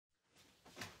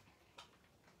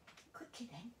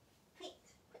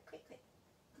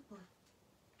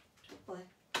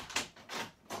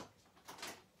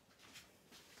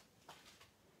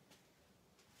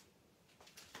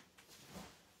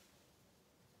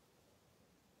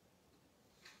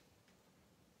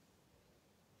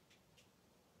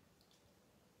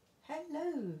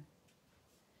hello.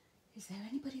 Is there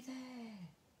anybody there?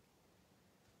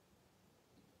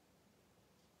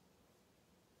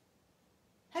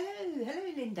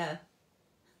 Hello, Linda.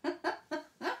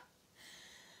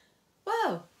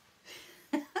 Well,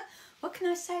 what can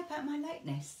I say about my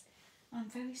lateness? I'm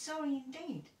very sorry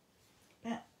indeed,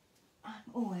 but I'm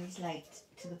always late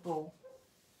to the ball.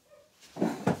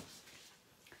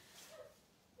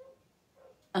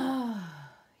 Oh,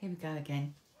 here we go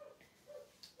again.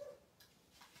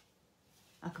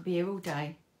 I could be here all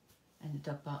day and the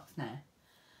dog barks now.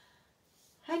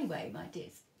 Anyway, my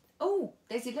dears. Oh,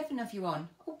 there's 11 of you on.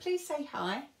 Oh, please say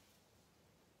hi.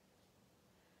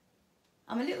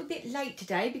 I'm a little bit late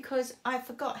today because I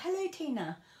forgot. Hello,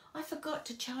 Tina. I forgot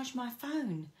to charge my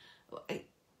phone.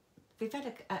 We've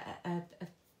had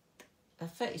a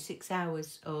 36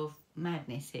 hours of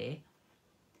madness here.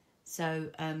 So,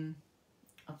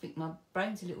 I think my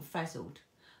brain's a little frazzled.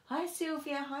 Hi,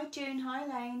 Sylvia. Hi, June. Hi,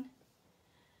 Lane.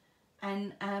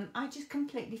 And I just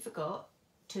completely forgot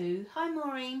to, hi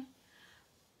Maureen,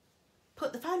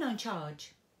 put the phone on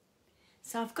charge.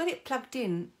 So I've got it plugged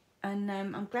in, and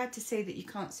I'm glad to see that you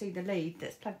can't see the lead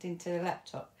that's plugged into the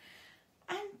laptop.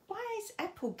 And why does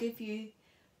Apple give you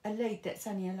a lead that's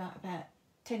only like about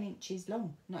 10 inches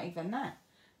long? Not even that.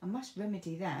 I must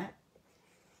remedy that.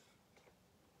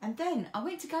 And then I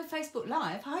went to go Facebook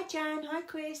Live. Hi Jan, hi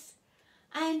Chris.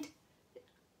 And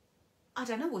I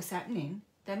don't know what's happening.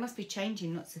 They must be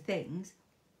changing lots of things.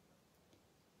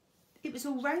 It was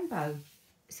all rainbow.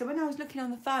 So when I was looking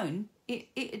on the phone, it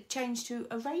had changed to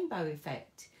a rainbow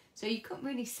effect. So you couldn't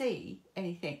really see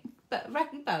anything but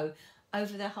rainbow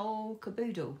over the whole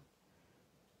caboodle.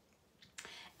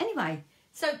 Anyway,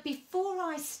 so before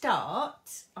I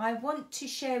start, I want to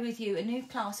share with you a new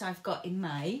class I've got in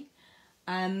May.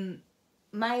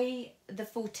 May the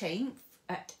 14th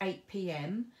at 8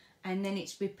 p.m. and then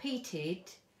it's repeated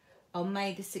on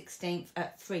May the 16th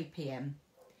at 3 p.m.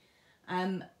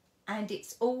 And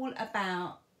it's all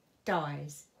about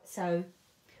dies. So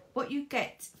what you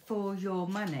get for your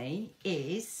money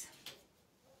is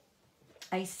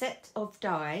a set of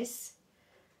dies.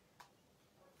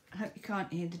 I hope you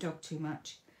can't hear the dog too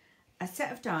much. A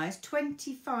set of dies,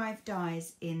 25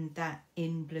 dies in that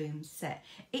In Bloom set.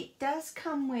 It does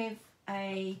come with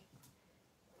a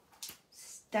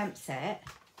stamp set,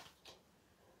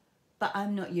 but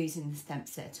I'm not using the stamp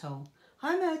set at all.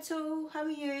 Hi Myrtle, how are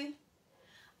you?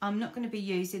 I'm not going to be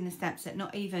using the stamp set,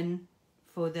 not even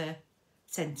for the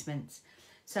sentiments.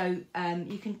 So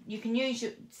you can use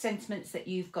your sentiments that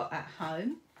you've got at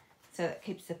home, so that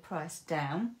keeps the price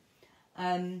down.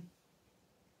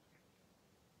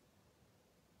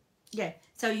 Yeah,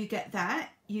 so you get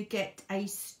that. You get a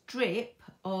strip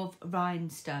of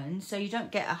rhinestones, so you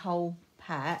don't get a whole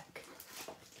pack.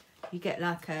 You get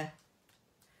like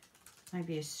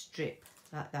maybe a strip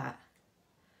like that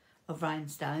of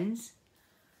rhinestones.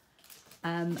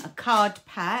 A card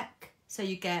pack, so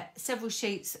you get several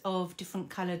sheets of different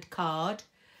coloured card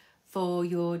for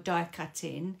your die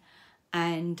cutting,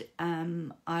 and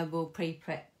I will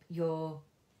pre-prep your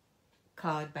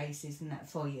card bases and that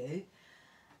for you.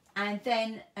 And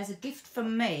then as a gift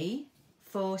from me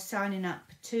for signing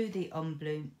up to the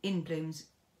In Bloom's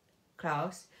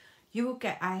class, you will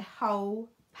get a whole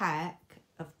pack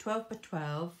of 12 by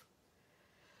 12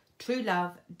 True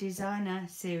Love Designer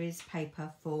Series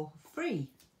paper for free.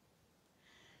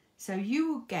 So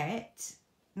you will get,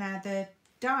 now the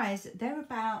dies, they're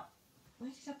about,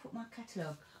 where did I put my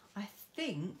catalogue? I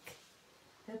think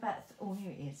they're about, oh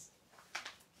here it is.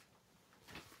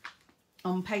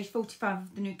 On page 45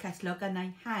 of the new catalogue, and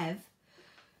they have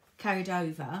carried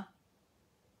over.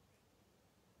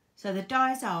 So the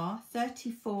dies are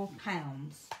 £34.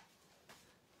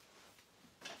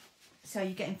 So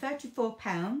you're getting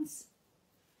 £34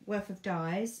 worth of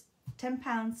dies,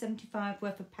 £10.75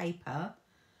 worth of paper,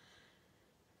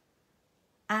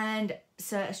 and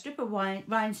so a strip of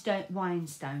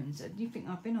rhinestones. Do you think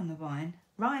I've been on the wine?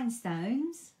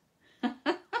 Rhinestones.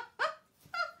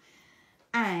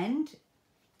 And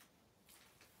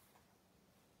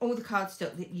all the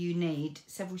cardstock that you need,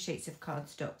 several sheets of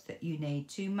cardstock that you need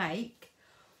to make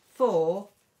 4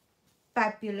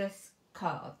 fabulous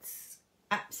cards.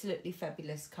 Absolutely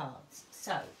fabulous cards.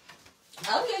 So,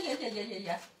 oh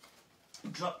yeah.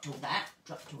 Dropped all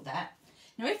that.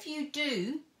 Now, if you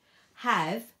do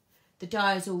have the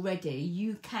dies already,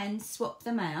 you can swap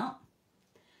them out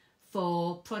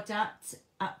for products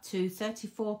up to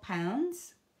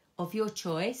 £34 of your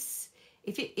choice.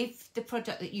 If the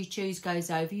product that you choose goes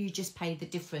over, you just pay the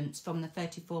difference from the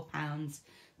 £34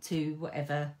 to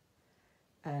whatever.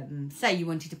 Say you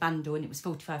wanted a bundle and it was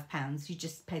 £45, you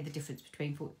just pay the difference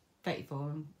between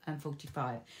 34 and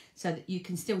 45, so that you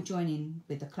can still join in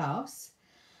with the class.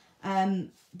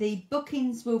 The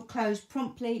bookings will close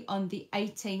promptly on the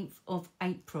 18th of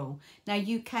April. Now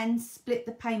you can split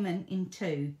the payment in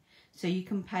two, so you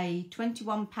can pay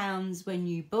 £21 when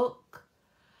you book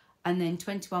and then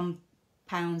 £21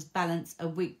 balance a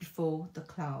week before the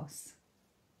class.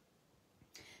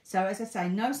 So as I say,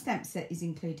 no stamp set is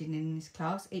included in this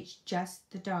class, it's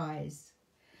just the dies.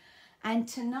 And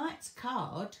tonight's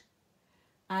card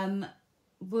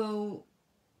will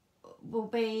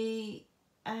be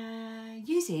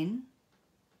using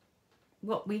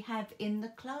what we have in the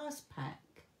class pack.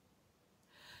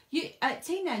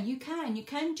 Tina, you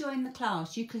can join the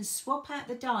class. You can swap out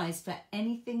the dies for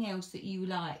anything else that you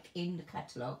like in the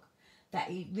catalogue.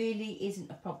 That it really isn't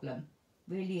a problem.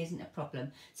 Really isn't a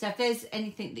problem. So if there's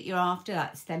anything that you're after,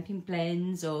 like stamping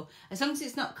blends, or as long as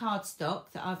it's not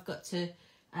cardstock that I've got to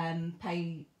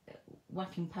pay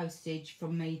whacking postage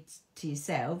from me to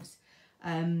yourselves.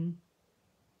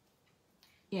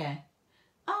 Yeah.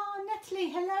 Oh, Natalie,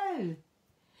 hello.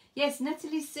 Yes,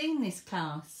 Natalie's seen this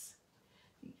class.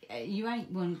 You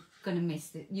ain't gonna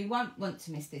miss it. You won't want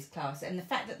to miss this class. And the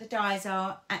fact that the dies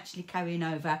are actually carrying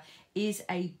over is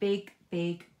a big,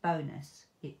 big bonus.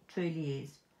 It truly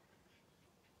is.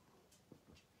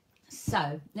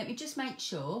 So, let me just make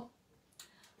sure.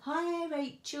 Hi,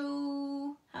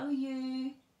 Rachel. How are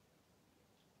you?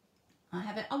 I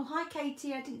haven't... Oh, hi,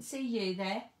 Katie. I didn't see you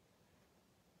there.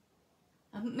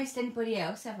 I haven't missed anybody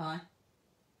else, have I?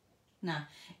 No.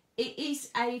 It is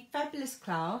a fabulous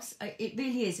class. It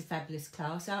really is a fabulous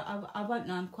class. I won't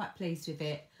lie, I'm quite pleased with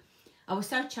it. I was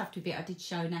so chuffed with it, I did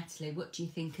show Natalie. What do you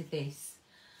think of this?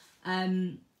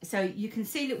 So you can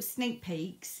see little sneak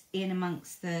peeks in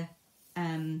amongst the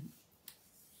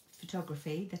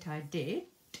photography that I did.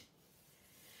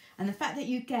 And the fact that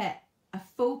you get a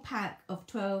full pack of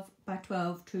 12 by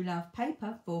 12 True Love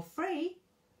paper for free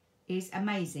is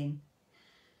amazing.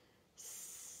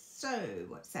 So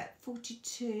what's that?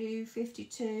 42,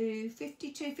 52,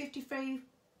 52, 53,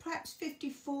 perhaps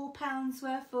 £54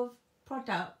 worth of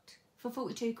product for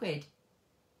 42 quid.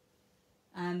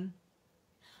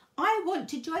 I want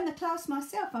to join the class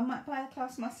myself. I might buy the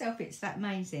class myself. It's that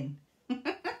amazing.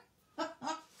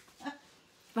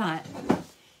 Right.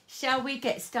 Shall we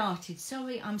get started?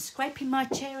 Sorry, I'm scraping my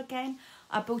chair again.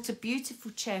 I bought a beautiful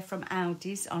chair from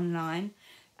Aldi's online,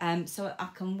 so I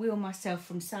can wheel myself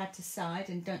from side to side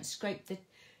and don't scrape the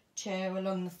chair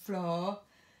along the floor.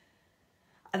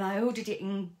 And I ordered it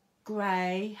in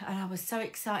grey, and I was so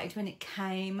excited when it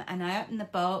came, and I opened the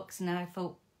box and I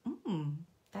thought,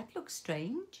 that looks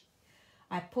strange.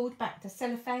 I pulled back the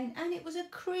cellophane and it was a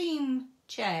cream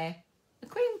chair. A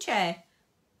cream chair.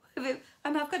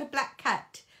 And I've got a black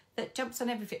cat that jumps on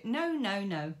everything. No, no,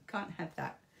 no, can't have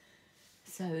that.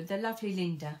 So the lovely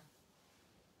Linda,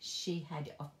 she had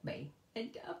it off me.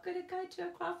 And I'm going to go to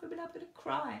a craft room and I'm going to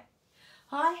cry.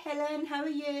 Hi Helen, how are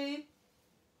you?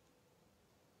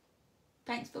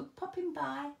 Thanks for popping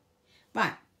by.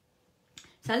 Right,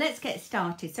 so let's get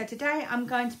started. So today I'm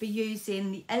going to be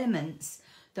using the elements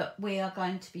that we are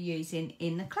going to be using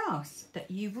in the class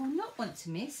that you will not want to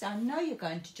miss. I know you're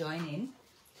going to join in.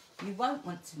 You won't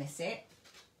want to miss it.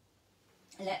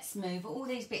 Let's move all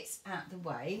these bits out of the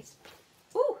way.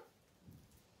 Ooh,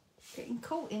 getting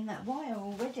caught in that wire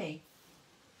already.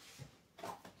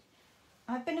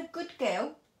 I've been a good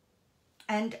girl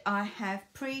and I have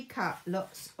pre-cut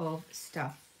lots of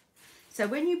stuff. So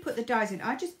when you put the dies in,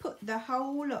 I just put the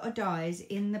whole lot of dies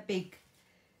in the big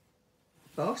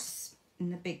boss, in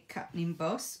the big cutting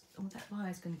emboss. Oh, that wire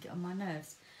is going to get on my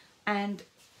nerves. And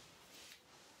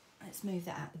let's move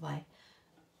that out of the way.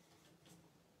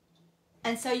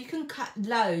 And so you can cut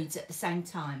loads at the same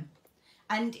time.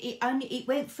 And it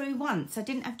went through once. I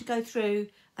didn't have to go through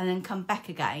and then come back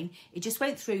again. It just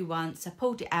went through once. I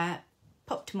pulled it out,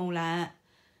 popped them all out.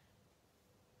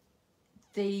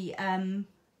 The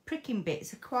pricking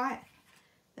bits are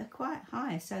they're quite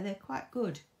high, so they're quite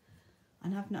good.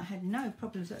 And I've not had no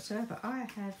problems whatsoever. I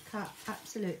have cut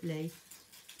absolutely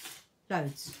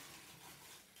loads.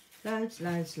 Loads,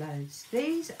 loads, loads.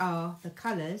 These are the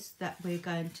colours that we're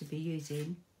going to be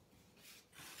using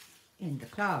in the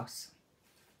class.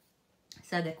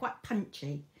 So they're quite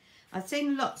punchy. I've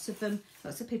seen lots of them,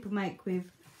 lots of people make with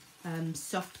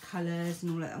soft colours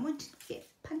and all that. I wanted to get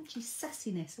punchy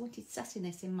sassiness. I wanted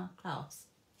sassiness in my class.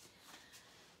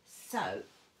 So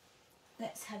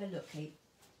let's have a look.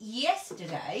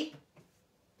 Yesterday,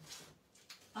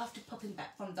 after popping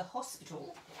back from the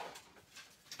hospital,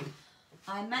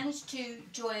 I managed to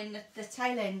join the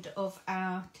tail end of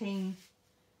our team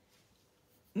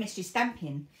mystery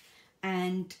stamping,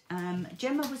 and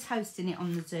Gemma was hosting it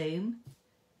on the Zoom.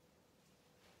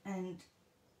 And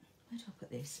where do I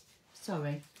put this?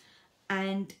 Sorry.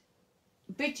 And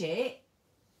Bridget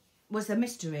was the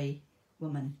mystery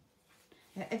woman.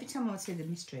 Every time I see the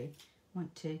mystery, I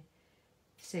want to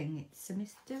sing, it's a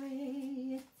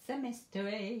mystery, it's a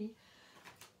mystery.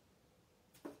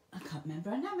 I can't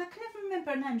remember her name. I can never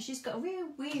remember her name. She's got a real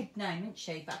weird name, isn't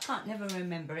she? But I can't never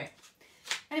remember it.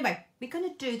 Anyway, we're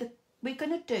gonna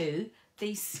do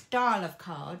the style of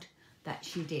card that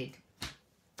she did.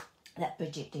 That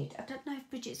Bridget did. I don't know if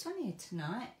Bridget's on here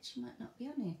tonight. She might not be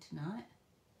on here tonight.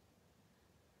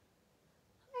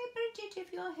 Hey Bridget,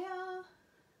 if you're here.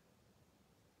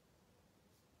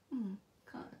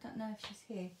 I don't know if she's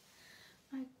here.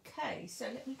 Okay, so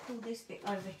let me pull this bit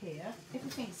over here.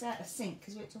 Everything's out of sync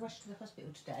because we had to rush to the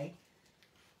hospital today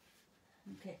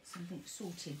and get something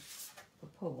sorted for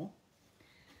Paul.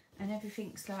 And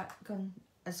everything's like gone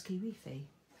as kiwi-fi.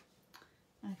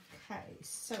 Okay,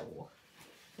 so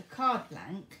the card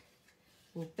blank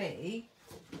will be,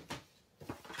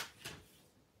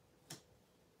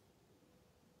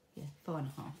 yeah,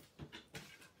 4.5.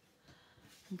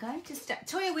 I'm going to start.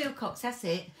 Toya Wilcox, that's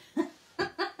it. Who's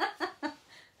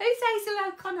Hazel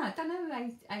O'Connor? I don't know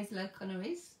who Hazel O'Connor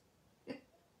is. Who's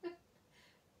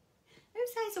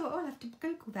Hazel? I'll have to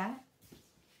Google that.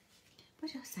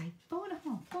 What did I say?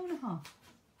 4.5, 4.5.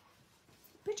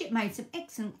 Bridget made some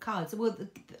excellent cards. Well,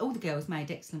 all the girls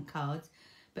made excellent cards,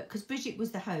 but because Bridget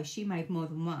was the host, she made more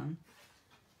than one.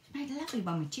 She made a lovely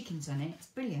one with chickens on it. It's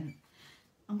brilliant.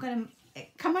 I'm going to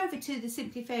come over to the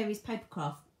Simply Fairies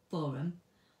Papercraft forum.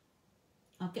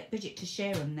 I'll get Bridget to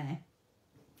share them there.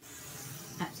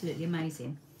 Absolutely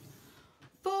amazing.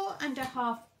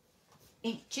 4.5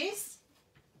 inches.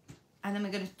 And then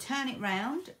we're going to turn it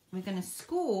round. We're going to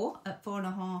score at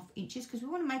 4.5 inches because we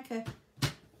want to make a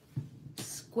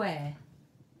square.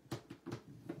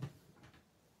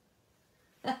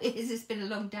 It's been a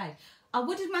long day. Oh,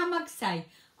 what did my mug say?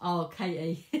 Oh,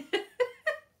 Katie.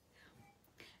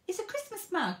 It's a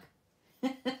Christmas mug.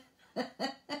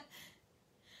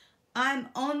 I'm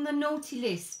on the naughty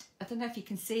list. I don't know if you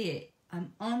can see it.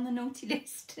 I'm on the naughty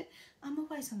list. I'm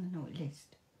always on the naughty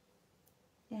list.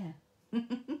 Yeah.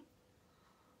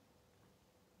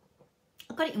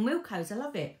 I've got it in Wilco's. I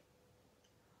love it.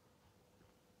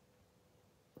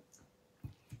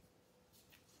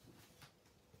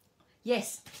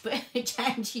 Yes, but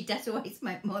Jan, she does always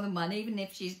make more than one. Even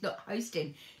if she's not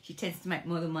hosting, she tends to make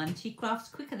more than one. She crafts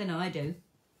quicker than I do.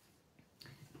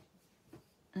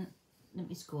 Let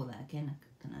me score that again. I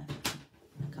don't know.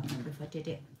 I can't remember if I did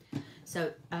it.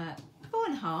 So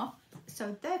 4.5.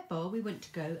 So therefore we want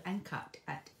to go and cut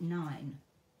at 9.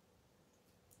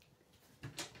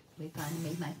 We're going to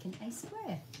be making a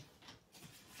square.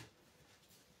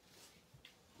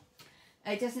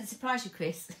 It doesn't surprise you,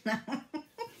 Chris. I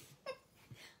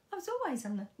was always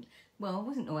on the, well, I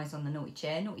wasn't always on the naughty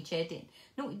chair. Naughty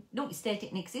stair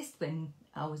didn't exist when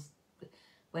I was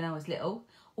little.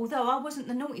 Although I wasn't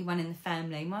the naughty one in the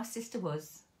family, my sister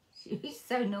was. She was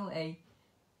so naughty.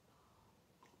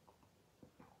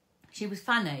 She was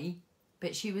funny,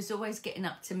 but she was always getting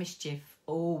up to mischief,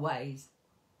 always.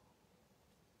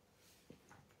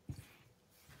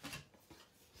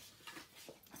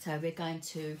 So we're going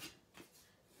to,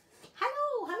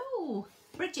 hello,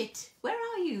 Bridget, where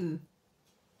are you?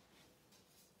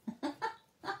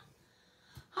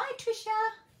 Hi, Trisha.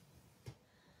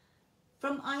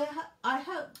 From Ohio.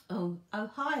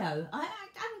 I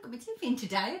haven't got my teeth in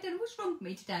today. I don't know what's wrong with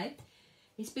me today.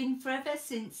 It's been forever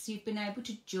since you've been able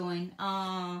to join.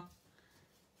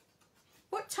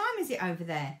 What time is it over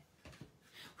there?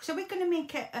 So we're going to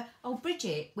make oh,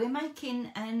 Bridget, we're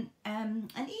making an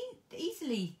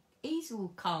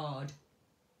easel card.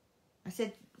 I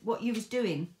said what you was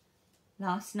doing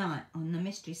last night on the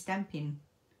mystery stamping.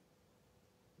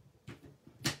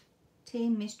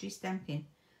 Team mystery stamping.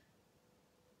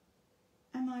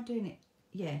 Am I doing it?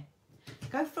 Yeah.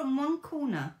 Go from one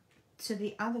corner to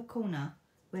the other corner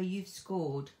where you've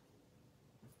scored.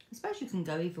 I suppose you can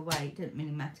go either way, it doesn't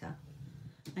really matter.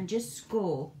 And just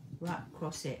score right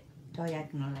across it,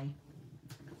 diagonally.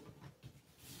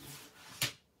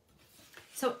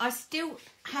 So I still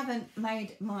haven't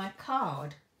made my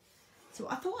card. So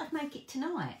I thought I'd make it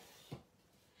tonight.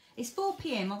 It's 4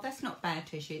 PM. Oh, that's not bad,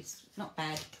 Tricia. It's not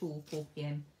bad at all, 4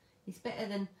 PM. It's better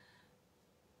than...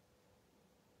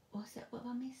 What's that? What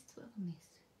have I missed? What have I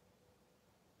missed?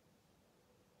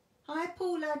 Hi,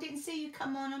 Paula. I didn't see you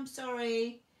come on. I'm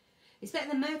sorry. It's better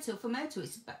than Myrtle. For Myrtle,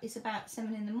 it's about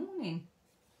 7 in the morning.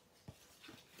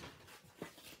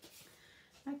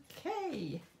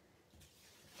 Okay.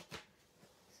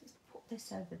 Let's put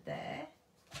this over there.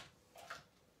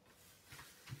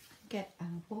 Get our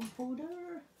ball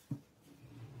folder.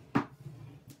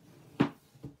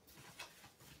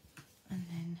 And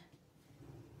then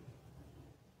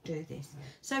do this.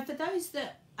 So for those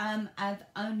that have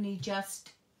only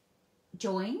just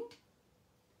joined,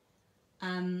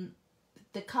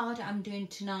 the card I'm doing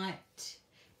tonight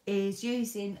is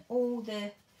using all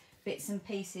the bits and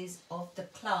pieces of the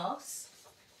class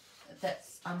that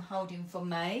I'm holding for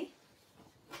May.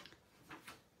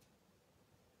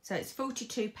 So it's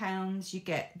 £42. You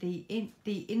get the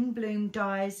In Bloom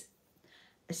dies,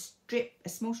 a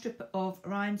small strip of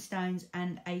rhinestones,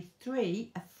 and a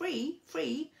free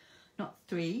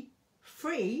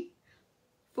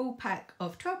full pack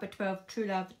of 12x12 True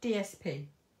Love DSP,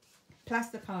 plus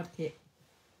the card kit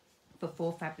for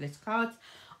 4 fabulous cards.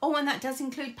 Oh, and that does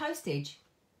include postage.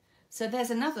 So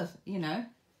there's another, you know,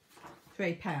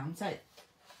 £3. So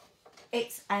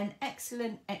it's an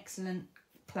excellent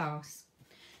class,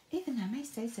 even though I may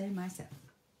say so myself.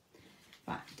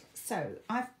 Right, so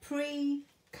I've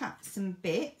pre-cut some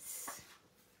bits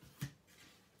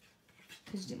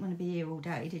because you didn't want to be here all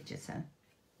day, did you? So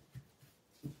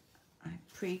I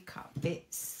pre-cut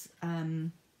bits.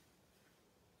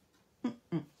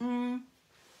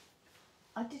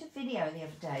 I did a video the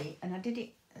other day and I did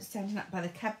it standing up by the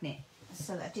cabinet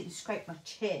so that I didn't scrape my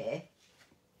chair.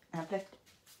 And I've left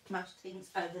most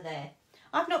things over there.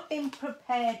 I've not been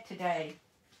prepared today,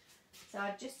 so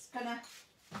I'm just gonna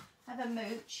have a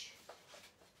mooch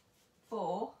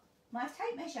for my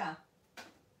tape measure.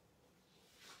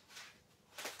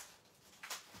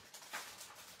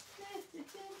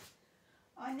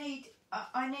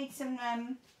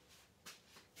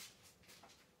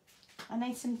 I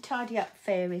need some tidy up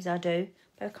fairies, I do,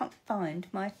 but I can't find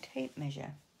my tape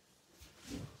measure.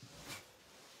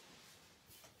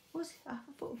 I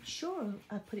thought, I'm sure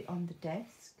I put it on the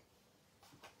desk.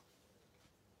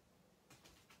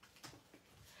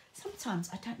 Sometimes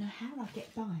I don't know how I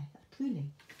get by, truly.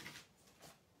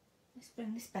 Let's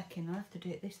bring this back in. I have to do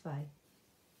it this way.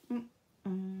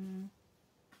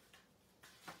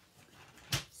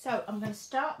 So I'm going to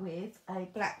start with a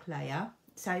black layer.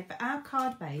 So for our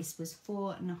card base was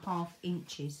 4.5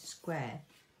 inches square,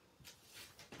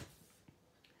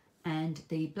 and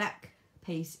the black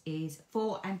piece is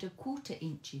 4.25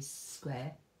 inches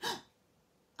square.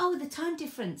 Oh, the time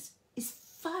difference is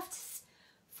 5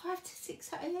 to 6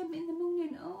 a.m. in the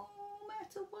morning. Oh,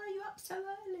 Myrtle, why are you up so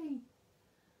early?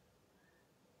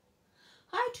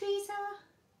 Hi, Teresa.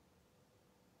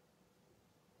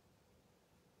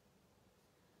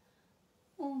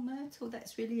 Oh, Myrtle,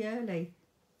 that's really early.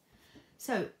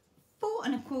 So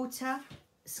 4.25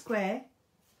 square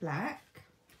black,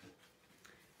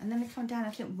 and then we come down, I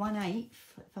think 1/8,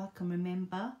 if I can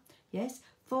remember. Yes,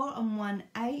 4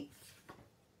 1/8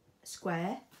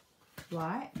 square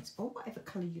white, or whatever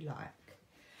colour you like.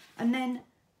 And then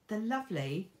the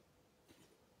lovely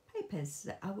papers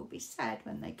that I will be sad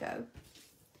when they go.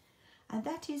 And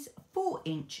that is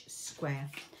 4-inch square.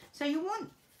 So you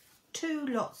want 2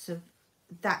 lots of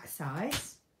that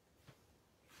size.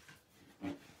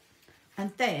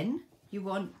 And then you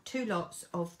want 2 lots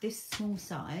of this small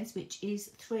size, which is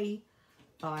 3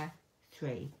 by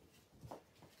 3.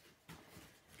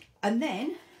 And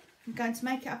then I'm going to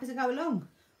make it up as I go along.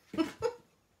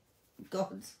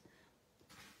 God,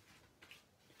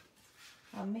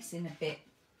 I'm missing a bit.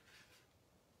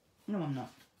 No, I'm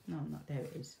not. No, I'm not. There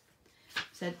it is.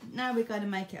 So now we're going to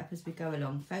make it up as we go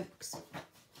along, folks.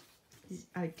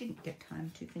 I didn't get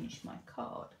time to finish my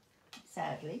card,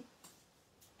 sadly.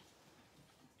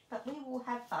 But we will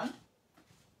have fun,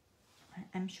 I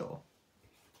am sure.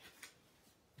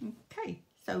 Okay,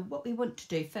 so what we want to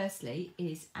do firstly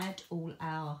is add all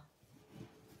our...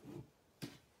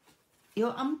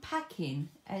 You're unpacking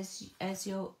as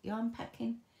you're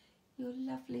unpacking your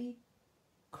lovely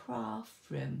craft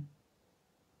room.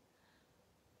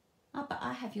 Oh, but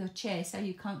I have your chair, so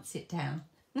you can't sit down.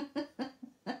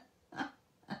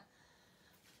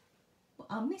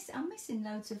 I'm missing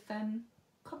loads of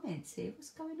comments here.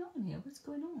 What's going on here? What's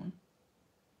going on?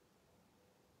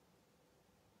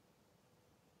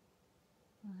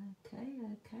 Okay.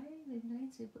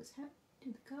 Let's see what's happening to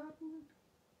the garden.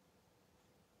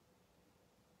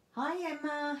 Hi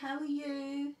Emma, how are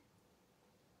you?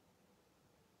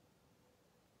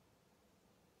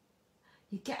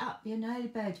 You get up, you're an early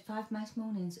bird, 5 most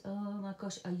mornings. Oh my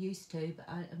gosh, I used to, but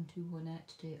I'm too worn out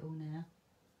to do it all now.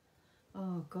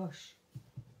 Oh gosh.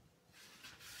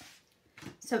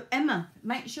 So Emma,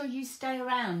 make sure you stay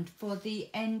around for the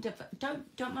end of...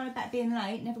 Don't worry about being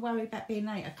late. Never worry about being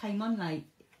late. I came on late,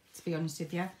 to be honest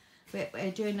with you.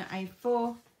 We're doing a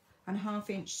 4 1/2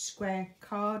 inch square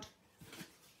card.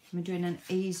 We're doing an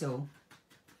easel.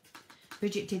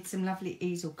 Bridget did some lovely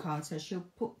easel cards, so she'll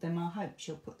put them, I hope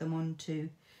she'll put them onto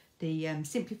the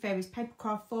Simply Fairies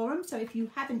Papercraft Forum. So if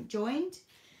you haven't joined,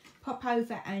 pop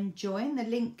over and join. The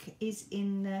link is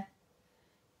in the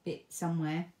bit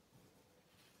somewhere.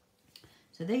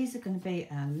 So these are going to be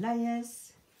our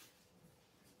layers,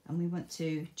 and we want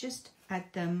to just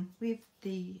add them with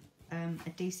the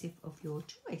adhesive of your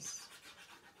choice.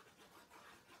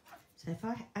 So if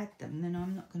I add them, then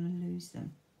I'm not going to lose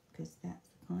them, because that's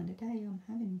the kind of day I'm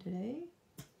having today.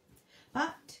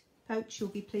 But folks, you'll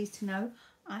be pleased to know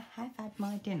I have had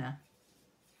my dinner.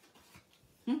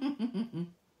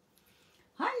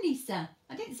 Hi Lisa,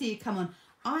 I didn't see you come on.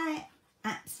 I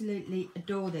absolutely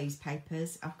adore these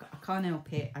papers. I can't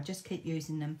help it. I just keep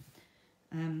using them.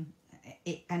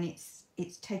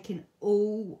 It's taken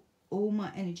all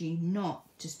my energy not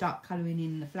to start colouring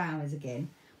in the flowers again.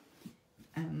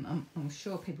 I'm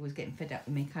sure people was getting fed up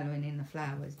with me colouring in the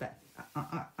flowers, but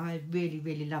I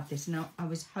really love this, and I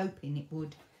was hoping it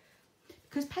would,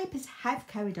 because papers have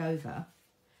carried over.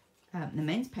 The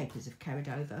men's papers have carried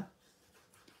over,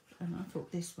 and I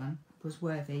thought this one was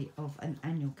worthy of an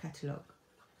annual catalogue.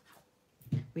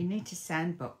 We need to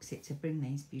sandbox it to bring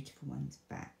these beautiful ones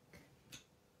back,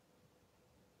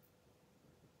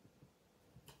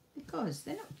 because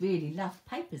they're not really loved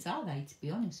papers, are they, to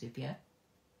be honest with you?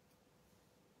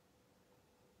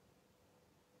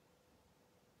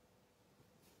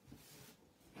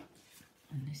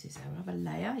 And this is our other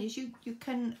layer. You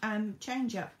can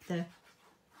change up the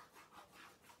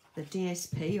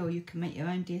DSP, or you can make your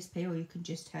own DSP, or you can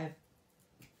just have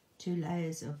 2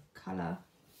 layers of colour.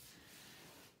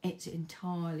 It's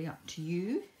entirely up to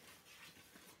you.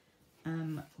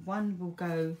 One will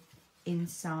go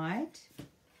inside,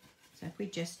 so if we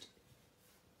just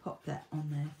pop that on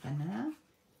there for now.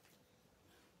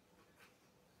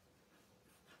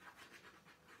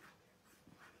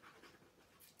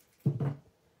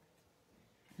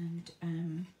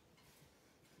 And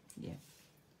yeah,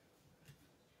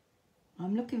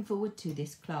 I'm looking forward to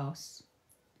this class,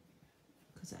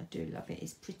 because I do love it.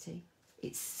 It's pretty,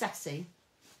 it's sassy,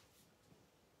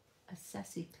 a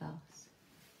sassy class.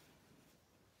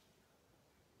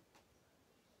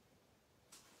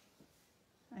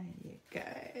 There you go,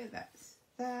 that's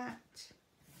that.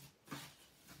 I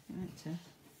want to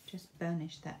just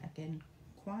burnish that again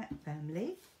quite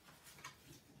firmly.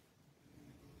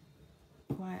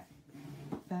 Quite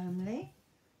firmly,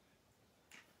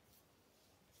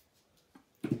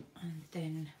 and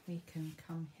then we can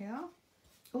come here.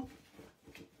 Oh,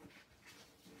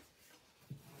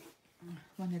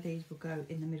 one of these will go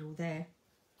in the middle there.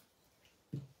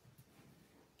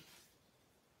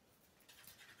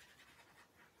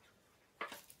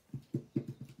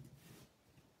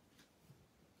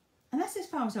 And that's as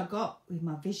far as I got with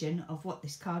my vision of what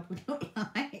this card would look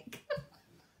like.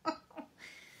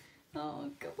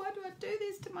 Oh God, why do I do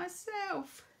this to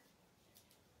myself?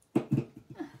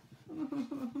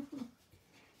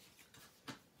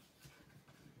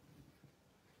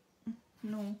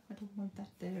 No, I don't want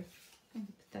that there. I can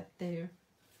put that there.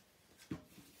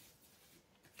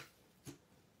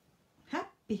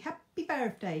 Happy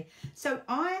birthday. So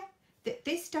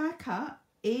this die cut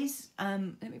is,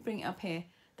 let me bring it up here.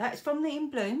 That's from the In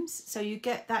Blooms. So you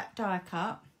get that die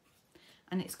cut,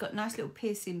 and it's got nice little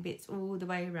piercing bits all the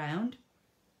way around.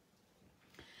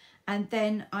 And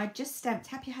then I just stamped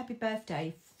happy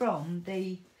birthday from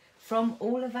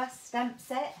All of Us stamp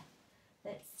set.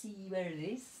 Let's see where it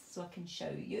is so I can show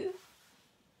you.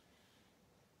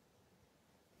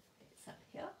 It's up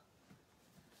here.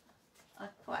 I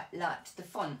quite liked the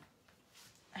font.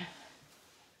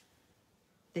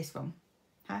 This one,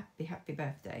 happy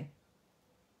birthday.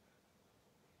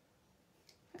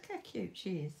 Look how cute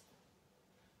she is.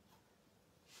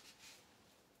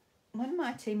 One of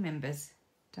my team members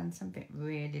done something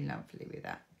really lovely with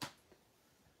that.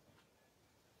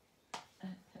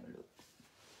 Have a look.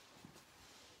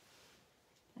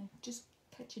 Just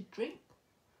catch a drink.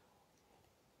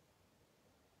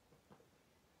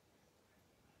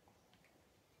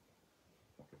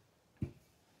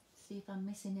 See if I'm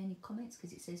missing any comments,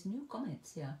 because it says new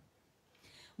comments here.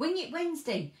 Wing It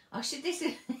Wednesday. I should this.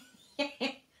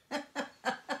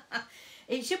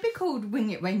 It should be called Wing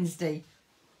It Wednesday.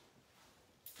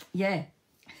 Yeah.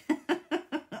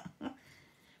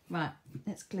 Right,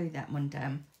 let's glue that one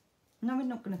down. No, we're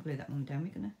not going to glue that one down.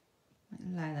 We're going to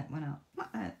lay that one up.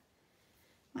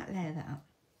 Might layer that up.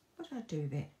 What do I do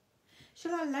with it?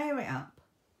 Should I layer it up,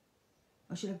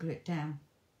 or should I glue it down?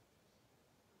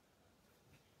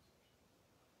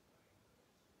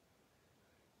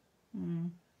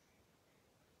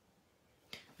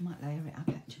 Might layer it up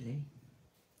actually.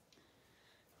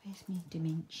 Where's my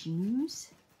dimensions?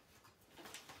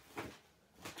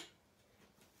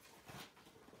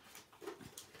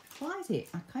 Why is it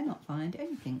I cannot find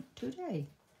anything today?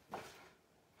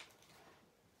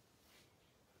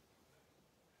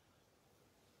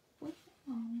 Where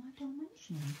are my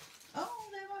dimensions? Oh,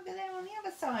 they're over there on the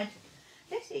other side.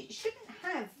 It shouldn't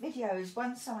have videos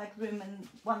one side room and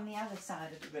one the other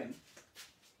side of the room.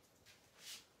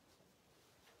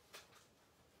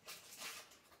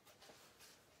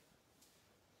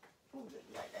 Oh, there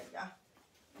we go.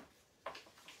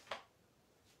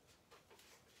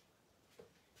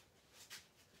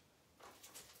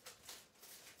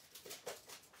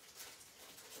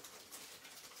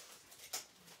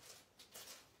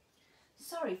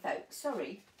 Sorry, folks,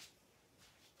 sorry.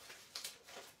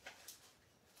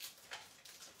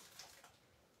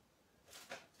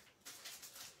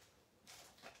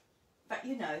 But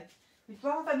you know, we'd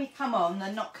rather me come on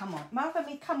than not come on. Rather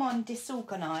me come on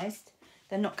disorganised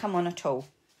than not come on at all.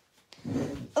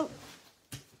 Oh!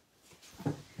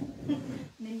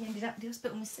 Nearly ended up at the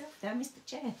hospital myself there, I missed the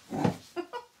chair.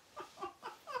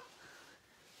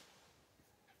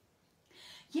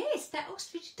 Yes, that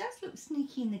ostrich does look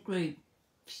sneaky in the group.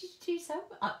 She's so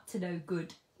up to no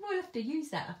good. We'll have to use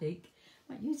that, I think.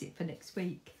 Might use it for next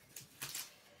week.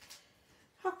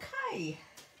 Okay,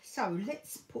 so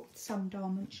let's put some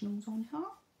dimensionals on her.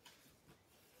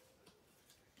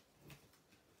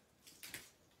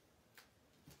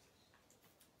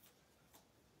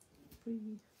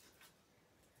 3,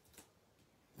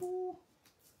 4,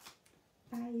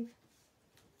 5,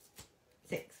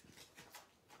 6.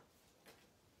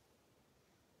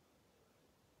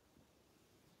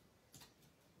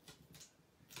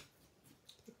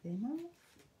 Get them off.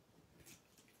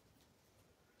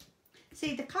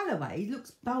 See, the colourway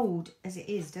looks bold as it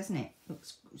is, doesn't it?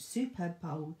 Looks super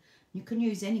bold. You can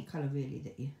use any colour really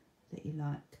that you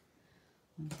like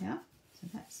on here. So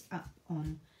that's up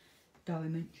on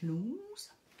dimensionals.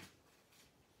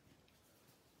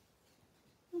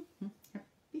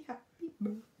 Happy, happy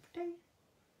birthday.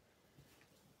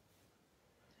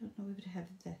 I don't know whether to have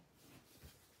the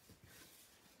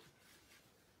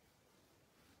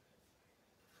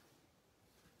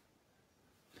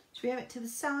should we have it to the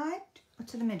side or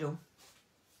to the middle?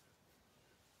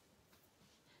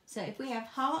 So if we have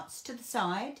hearts to the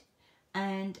side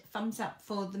and thumbs up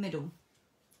for the middle.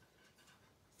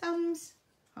 Thumbs,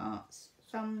 hearts,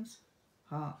 thumbs,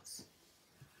 hearts.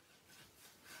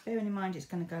 Bearing in mind it's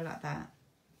going to go like that.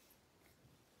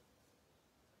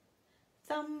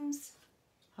 Thumbs,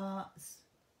 hearts,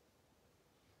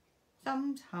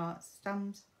 thumbs, hearts,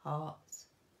 thumbs, hearts.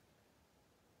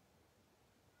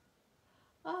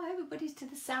 Oh, everybody's to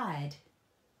the side.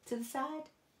 To the side,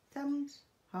 thumbs,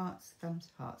 hearts, thumbs,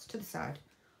 hearts. To the side.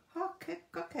 Okay,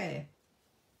 okay.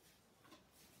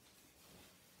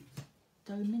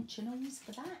 Dimensionals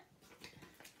for that.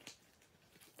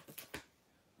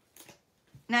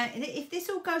 Now, if this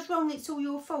all goes wrong, it's all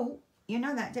your fault. You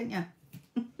know that, don't you?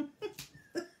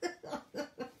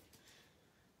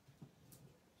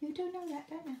 You do know that,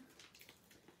 don't you?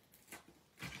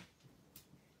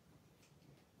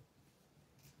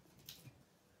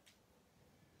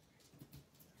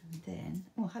 And then,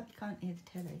 oh, I hope you can't hear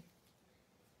the telly.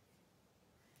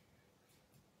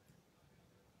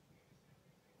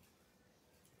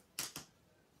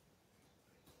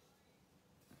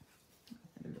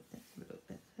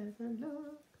 Have a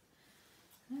look.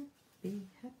 Happy,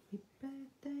 happy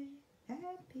birthday.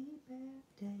 Happy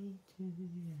birthday to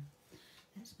you.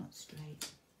 That's not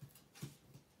straight.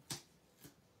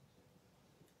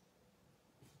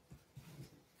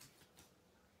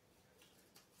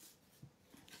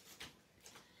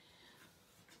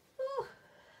 Oh,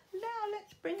 now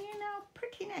let's bring in our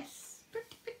prettiness.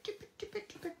 Pretty, pretty, pretty,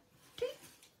 pretty, pretty.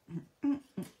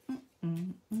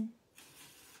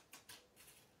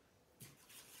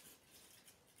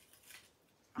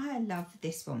 I love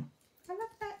this one. I love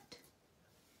that.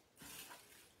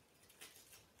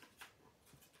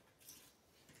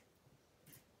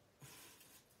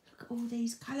 Look at all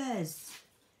these colours.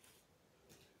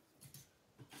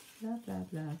 Love, love,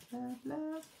 love, love,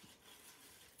 love.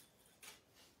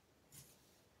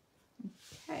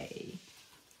 Okay.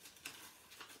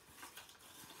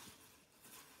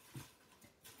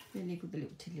 We'll leave the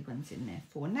little tiddly ones in there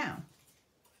for now.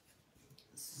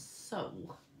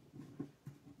 So.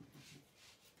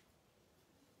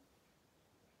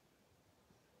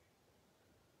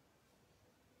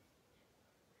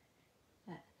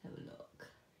 Have a look.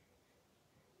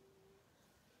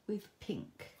 With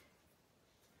pink.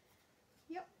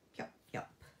 Yup, yup,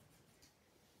 yup.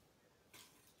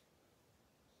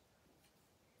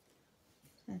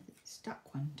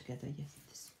 stuck one together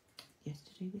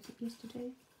yesterday. Was it yesterday?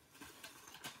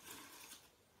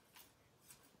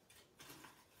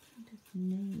 I just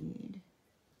need.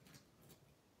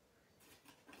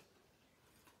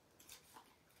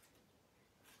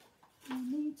 I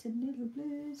need some little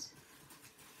blues.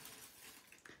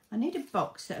 I need a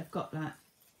box that have got like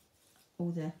all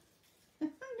the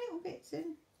little bits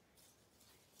in.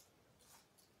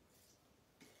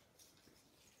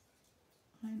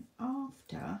 I'm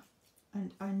after,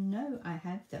 and I know I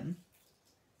had them,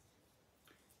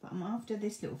 but I'm after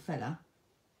this little fella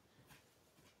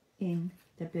in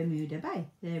the Bermuda Bay.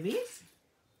 There he is.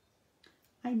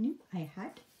 I knew I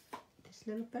had this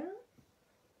little fella.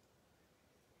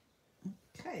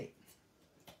 Okay.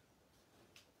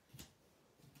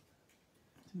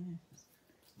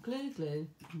 Glue, glue,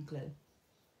 and glue.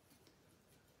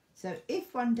 So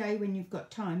if one day when you've got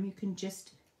time, you can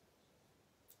just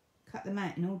cut them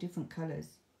out in all different colours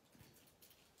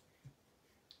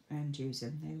and use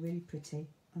them. They're really pretty.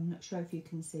 I'm not sure if you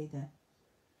can see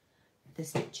the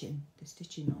stitching. The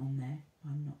stitching on there.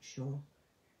 I'm not sure.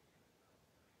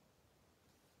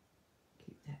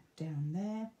 Keep that down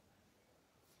there.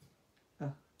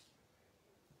 Oh.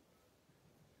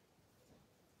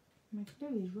 My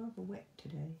glue is rather wet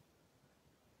today.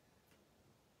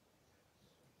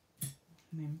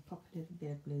 And then pop a little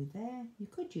bit of glue there. You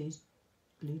could use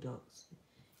glue dots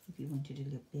if you wanted to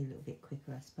be a little bit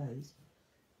quicker, I suppose.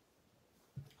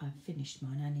 I've finished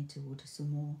mine. I need to order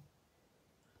some more.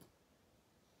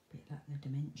 A bit like the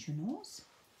dimensionals.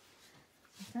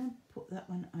 I'm going to put that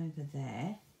one over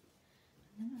there.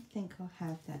 And then I think I'll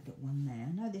have that little one there.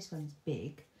 I know this one's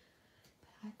big,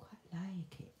 but I quite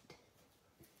like it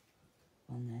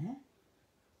on there.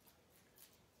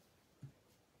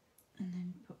 And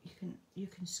then you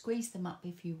can squeeze them up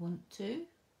if you want to.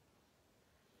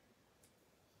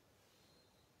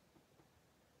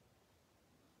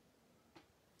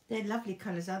 They're lovely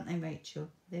colours, aren't they, Rachel?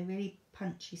 They're really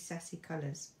punchy, sassy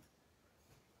colours.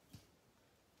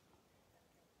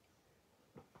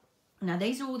 Now,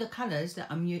 these are all the colours that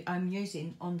I'm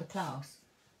using on the class.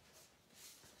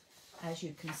 As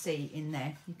you can see in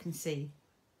there. You can see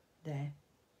there.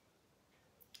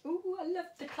 Oh, I love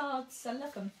the cards. I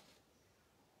love them.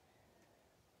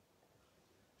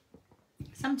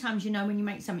 Sometimes, you know, when you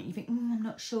make something, you think, I'm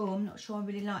not sure I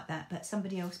really like that, but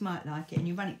somebody else might like it, and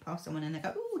you run it past someone and they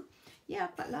go, oh, yeah, I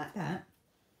quite like that.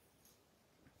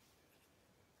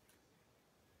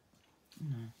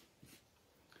 No.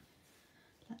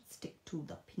 Let's stick to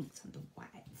the pinks and the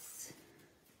whites.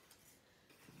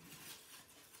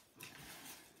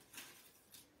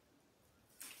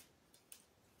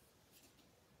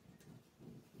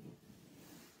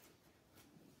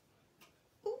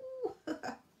 Ooh.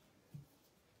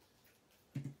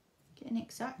 Getting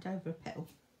excited over a petal.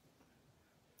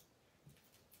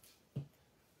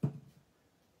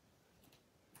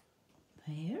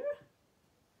 There.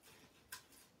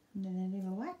 And then a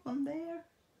little white one there.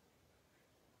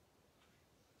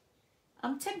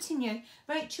 I'm tempting you,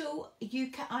 Rachel.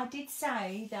 I did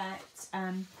say that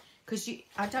because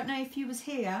I don't know if you was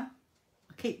here.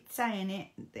 I keep saying it.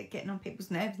 They're getting on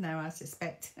people's nerves now, I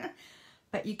suspect.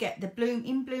 But you get the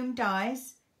in bloom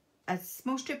dies, a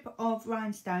small strip of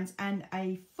rhinestones, and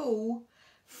a full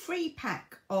free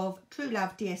pack of True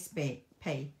Love DSP,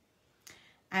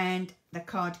 and the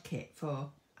card kit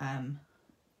for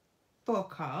 4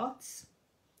 cards.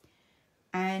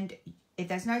 And if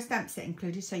there's no stamp set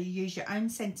included, so you use your own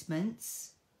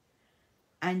sentiments,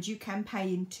 and you can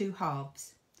pay in 2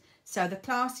 halves. So the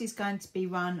class is going to be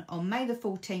run on May the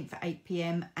 14th at 8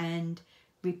 p.m. and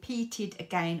repeated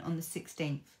again on the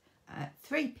 16th at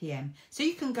 3 p.m. So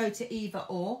you can go to either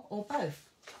or both.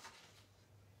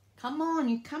 Come on,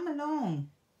 you come along.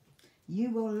 You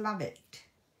will love it.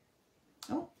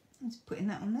 Oh, I'm just putting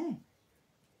that on there.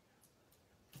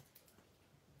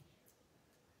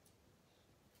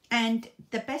 And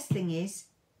the best thing is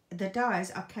the dies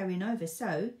are carrying over,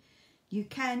 so you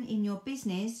can in your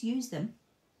business use them.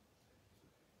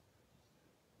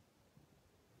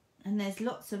 And there's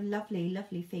lots of lovely,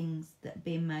 lovely things that are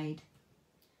being made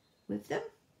with them.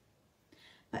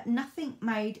 But nothing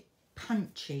made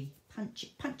punchy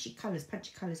colours.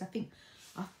 I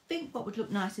think what would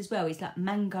look nice as well is like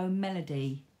Mango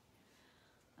Melody.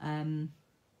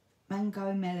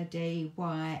 Mango Melody,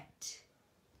 white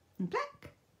and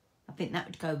black. I think that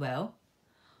would go well.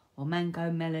 Or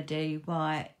Mango Melody,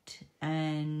 white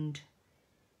and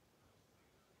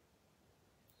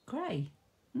grey.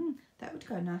 That would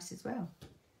go nice as well.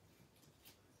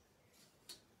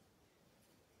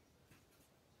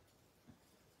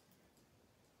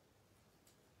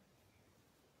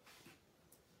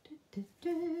 So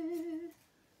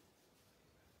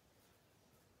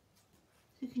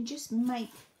you can just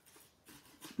make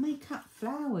up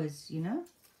flowers, you know.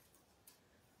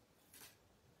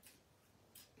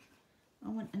 I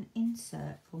want an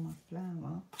insert for my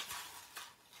flower.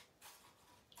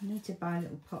 I need to buy a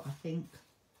little pot, I think.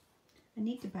 I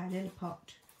need to buy a little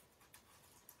pot.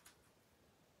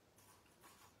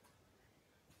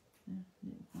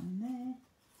 Little one there.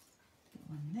 Little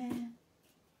one there.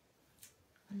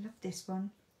 I love this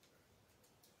one.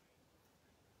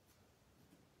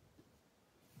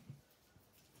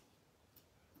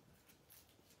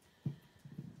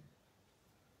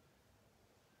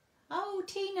 Oh,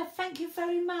 Tina, thank you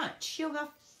very much. You're our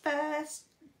first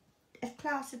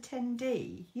class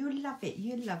attendee. You'll love it.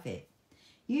 You'll love it.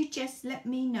 You just let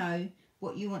me know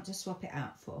what you want to swap it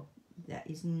out for. That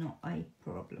is not a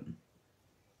problem.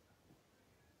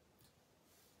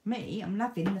 Me, I'm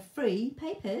loving the free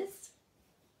papers.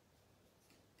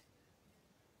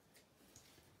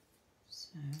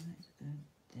 So let's go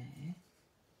there.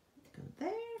 Let's go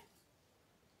there.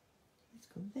 Let's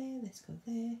go there. Let's go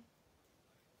there.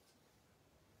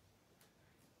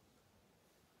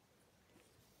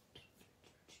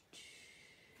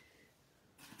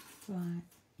 Right.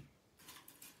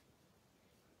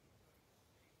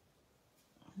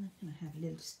 I'm going to have a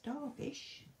little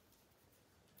starfish.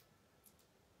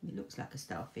 It looks like a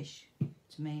starfish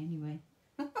to me anyway.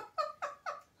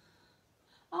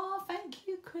 Oh, thank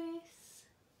you, Chris.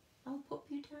 I'll pop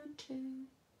you down too.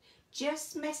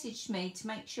 Just message me to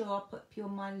make sure I put you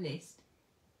on my list.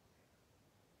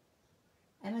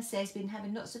 Emma says, been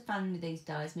having lots of fun with these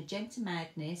dyes. Magenta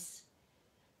Madness,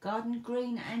 Garden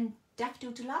Green and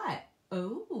Daffodil Delight.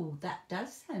 Oh, that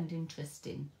does sound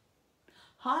interesting.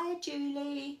 Hi,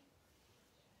 Julie.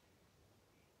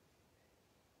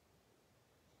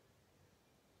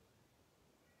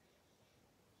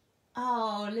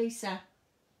 Oh, Lisa.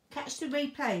 Catch the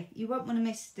replay. You won't want to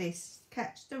miss this.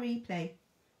 Catch the replay.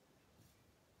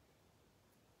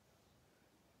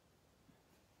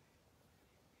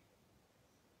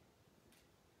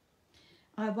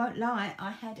 I won't lie,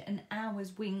 I had an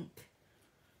hour's wink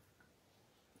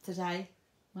today.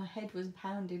 My head was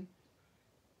pounding.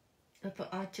 I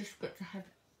thought I just got to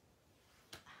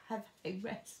have a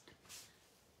rest.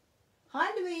 Hi,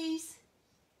 Louise.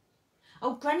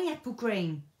 Oh, Granny Apple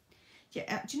Green.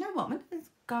 Yeah, do you know what? When it was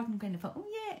Garden Green, I thought, oh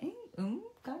yeah,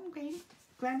 Garden Green,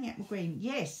 Granny Apple Green.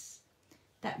 Yes,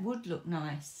 that would look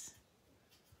nice.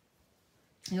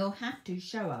 You'll have to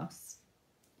show us.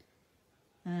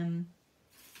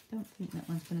 Don't think that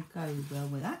one's going to go well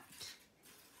with that.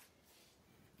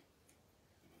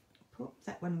 Put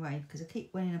that one away because I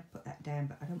keep wanting to put that down,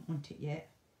 but I don't want it yet.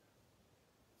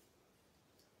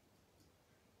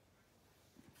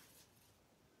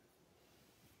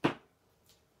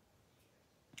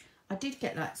 I did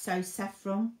get like So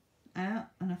Saffron out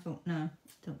and I thought, no,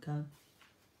 don't go.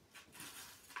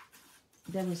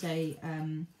 There was a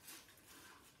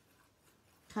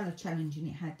colour challenge and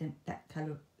it had that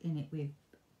colour in it with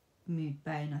Mood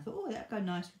Bay, and I thought, oh, that'd go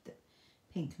nice with the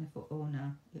pink, and I thought, oh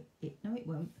no, no, it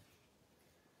won't.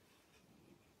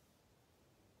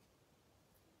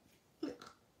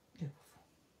 Look.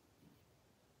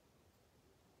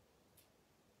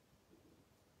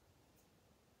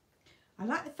 I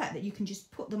like the fact that you can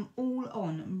just put them all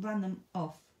on and run them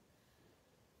off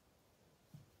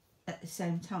at the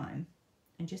same time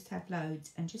and just have loads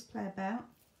and just play about.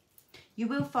 You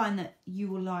will find that you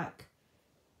will like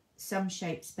some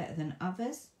shapes better than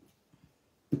others.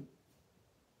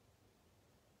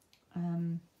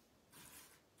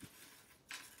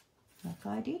 Like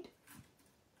I did.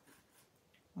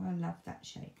 I love that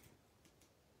shape.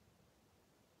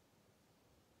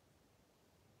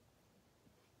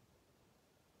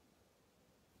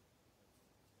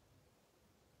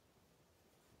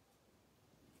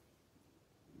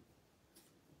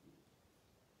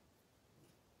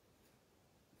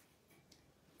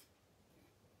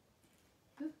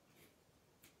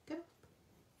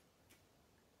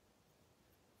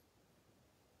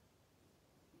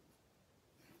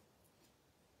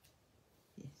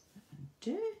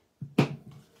 Do.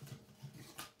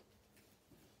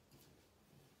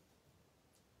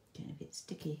 Getting a bit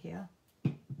sticky here.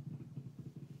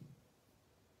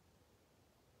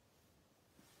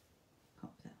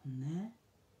 Pop that on there.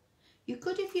 You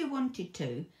could, if you wanted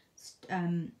to,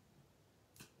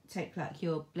 take like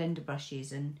your blender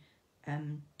brushes and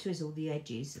twizzle the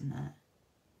edges and that.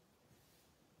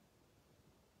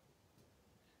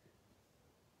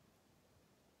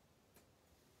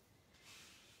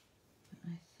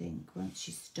 I think once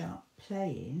you start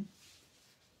playing,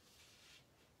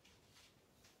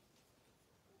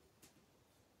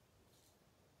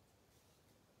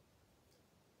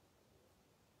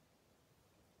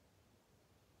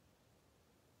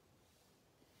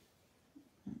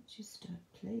 Just start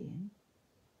playing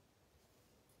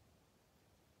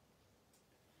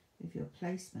with your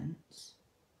placements.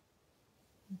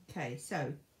 Okay,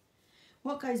 so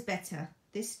what goes better,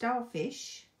 this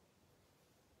starfish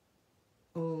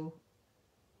or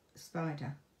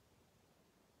spider?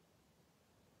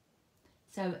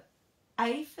 So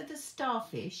A for the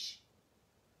starfish,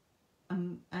 A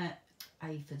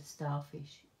for the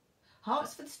starfish,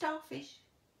 hearts for the starfish,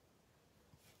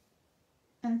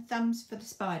 and thumbs for the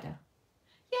spider.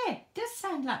 Yeah, it does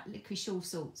sound like licorice all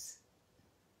sorts.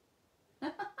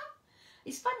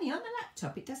 It's funny, on the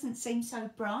laptop it doesn't seem so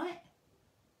bright,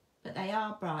 but they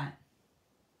are bright.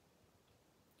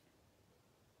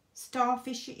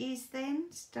 Starfish it is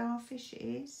then, starfish it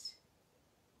is.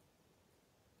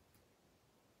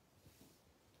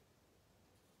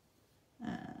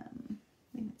 I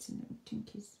think it's in little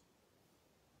tinkies.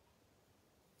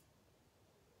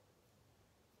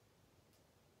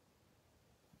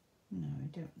 No, I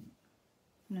don't.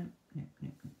 No, no,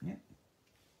 no, no, no.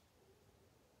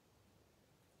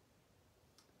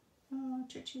 Oh,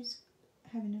 Chichi's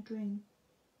having a dream.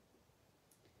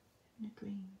 Having a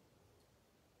dream.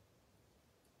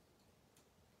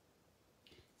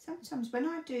 Sometimes when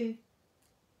I do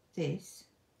this,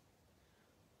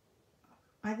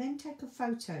 I then take a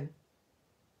photo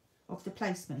of the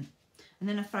placement and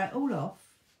then I throw it all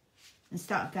off and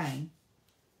start again.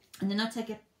 And then I take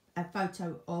a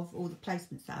photo of all the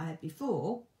placements that I had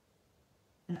before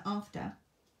and after,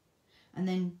 and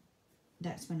then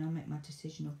that's when I make my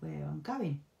decision of where I'm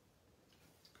going.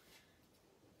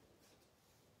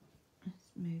 Let's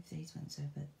move these ones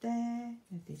over there,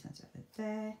 move these ones over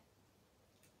there.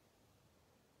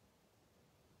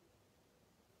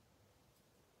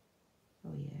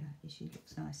 Oh yeah, she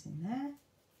looks nice in there.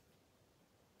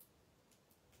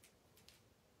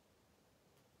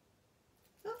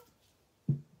 Oh,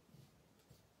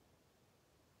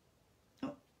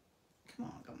 oh, come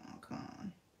on, come on, come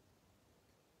on.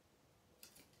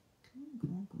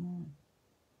 Come on, come on.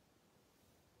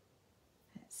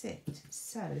 That's it.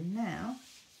 So now,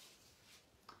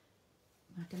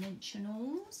 my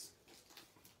dimensionals.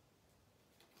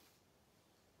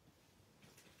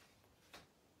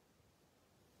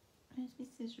 Where's my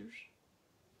scissors?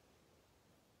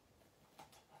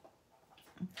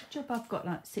 Good job I've got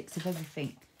like 6 of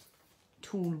everything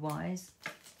tool wise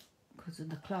because of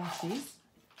the classes.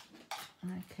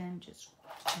 I can just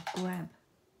grab.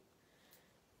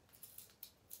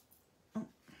 Oh,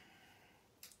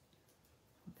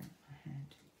 hold that in my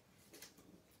hand.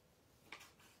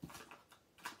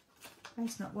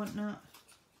 Place not, want not.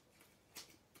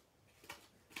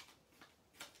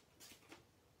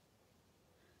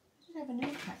 I have a new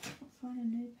pack. I can't find a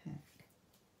new pack.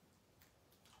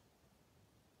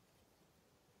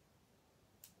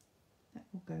 That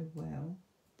will go well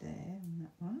there on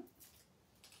that one.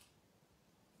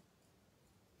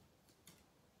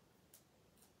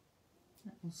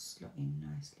 That will slot in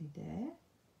nicely there.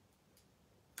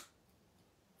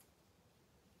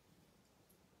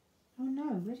 Oh no,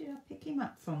 where did I pick him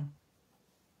up from?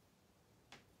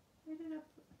 Where did I put?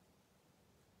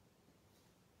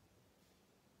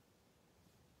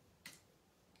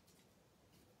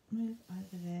 Move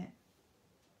over there.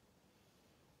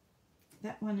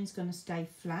 That one is going to stay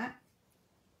flat.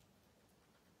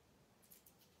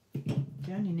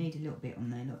 You only need a little bit on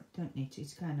there, look, don't need to,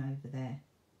 it's going over there.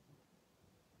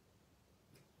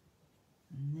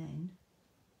 And then,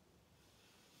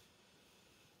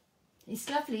 it's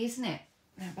lovely, isn't it?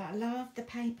 But I love the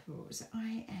papers.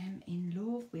 I am in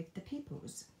love with the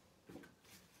papers.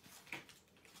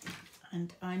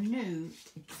 And I knew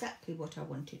exactly what I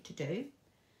wanted to do.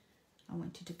 I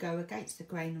wanted to go against the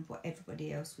grain of what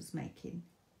everybody else was making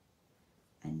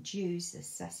and use the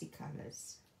sassy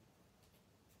colours.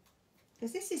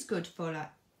 Because this is good for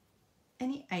like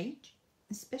any age,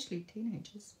 especially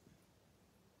teenagers.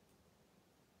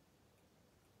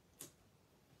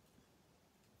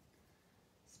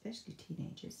 Especially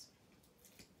teenagers.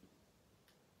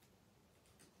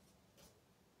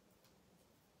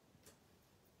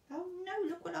 Oh no,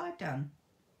 look what I've done.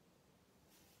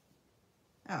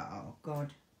 Oh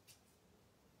God.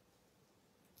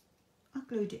 I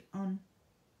glued it on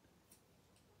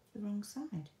the wrong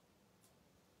side.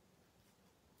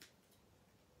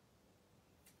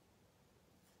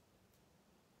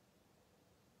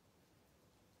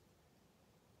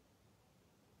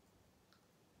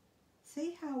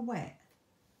 See how wet?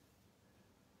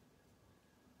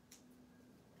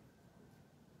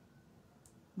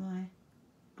 My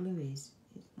glue is.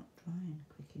 It's not drying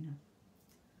quick enough.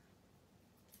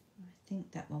 I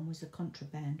think that one was a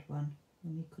contraband one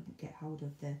when we couldn't get hold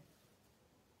of the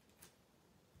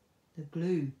the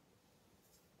glue.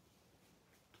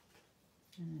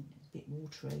 And it's a bit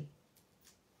watery.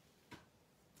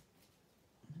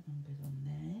 The numbers on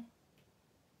there.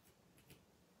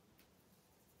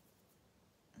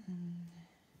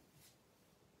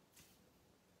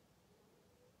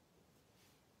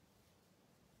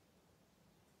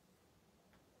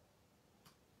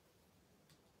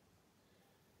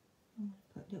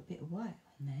 Put a little bit of white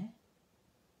on there.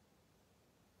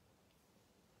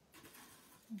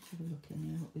 Let's have a look in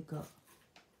there what we've got.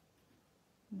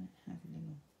 We might have a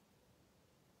little.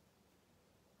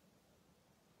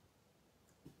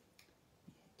 Yeah,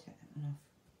 take that one off.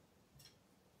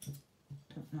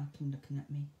 Don't like him looking at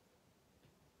me.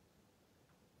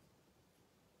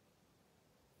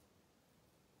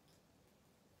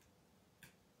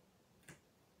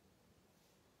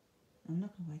 I'm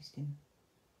not going to waste him.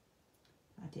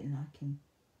 I didn't like him.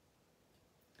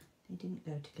 They didn't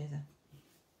go together.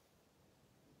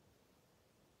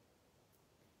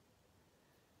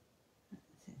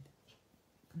 That's it.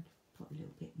 I'm going to put a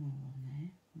little bit more on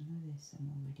there. I know there's some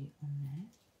already on there.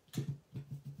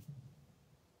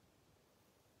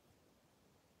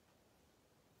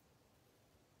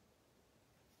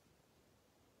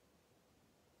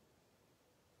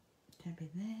 Dab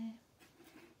it there.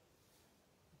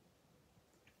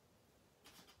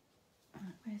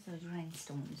 Right, where's those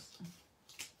rainstorms?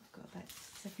 I've got about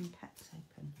 7 packs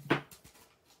open.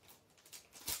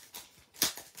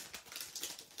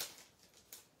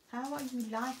 How are you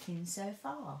liking so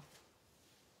far?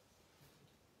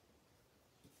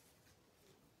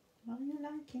 What are you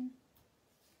liking?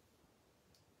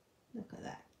 Look at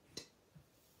that.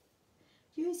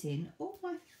 Using all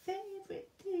my favourite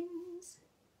things.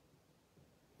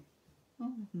 All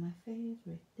of my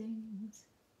favourite things.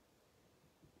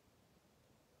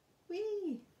 Whee! 1,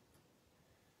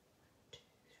 2,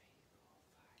 3, 4,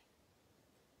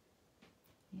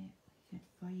 5. Yeah, we got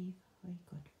 5. I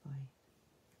got 5.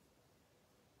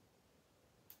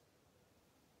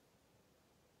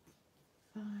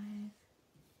 5.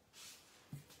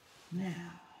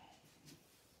 Now.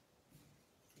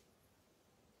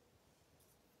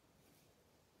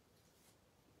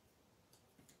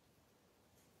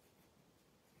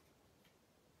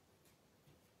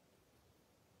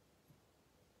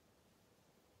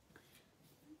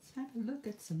 Let's have a look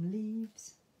at some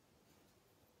leaves.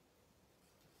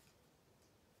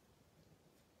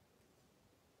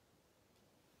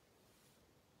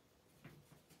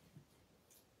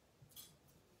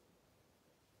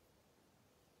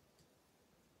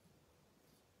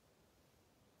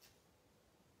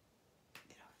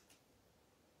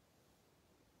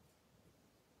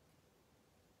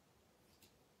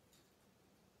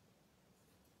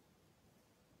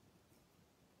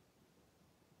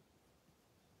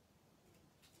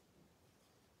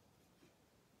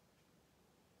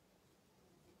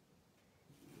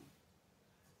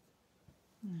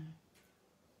 No.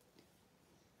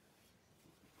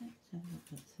 Let's have a look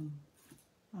at some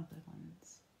other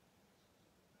ones.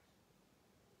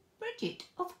 Bridget,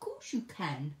 of course you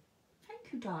can.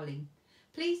 Thank you, darling.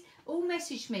 Please all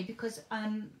message me because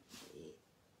I'm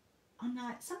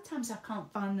like sometimes I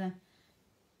can't find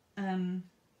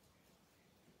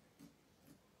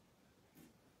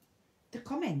the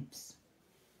comments.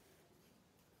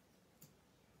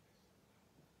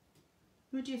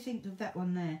 What do you think of that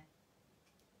one there?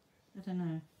 I don't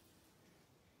know.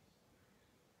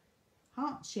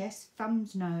 Hearts, yes.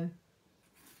 Thumbs, no.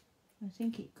 I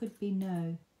think it could be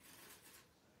no.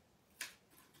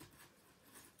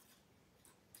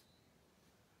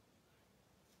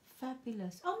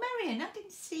 Fabulous. Oh, Marion, I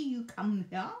didn't see you come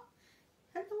here.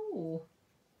 Hello.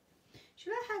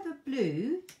 Shall I have a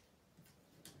blue?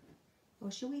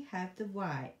 Or shall we have the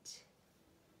white?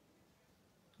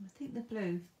 I think the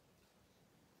blue.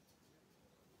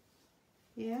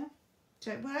 Yeah?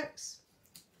 So it works?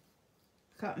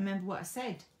 I can't remember what I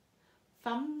said.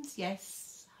 Thumbs,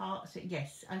 yes. Hearts,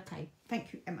 yes. Okay.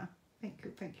 Thank you, Emma. Thank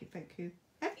you, thank you, thank you.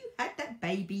 Have you had that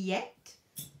baby yet?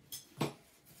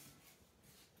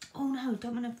 Oh no,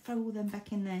 don't want to throw all them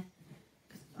back in there.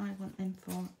 Because I want them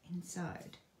for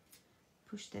inside.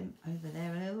 Push them over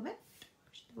there a little bit.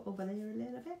 Push them over there a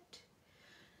little bit.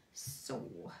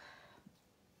 So.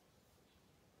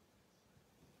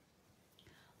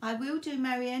 I will do,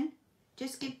 Marion.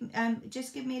 Just give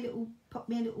me a little, pop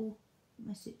me a little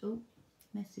message. Oh,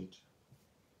 message.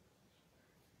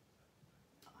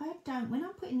 I don't, when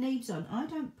I'm putting leaves on, I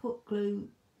don't put glue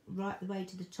right the way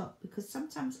to the top because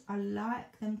sometimes I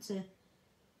like them to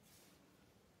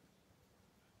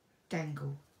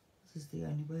dangle. This is the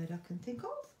only word I can think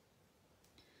of.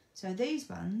 So these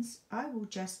ones, I will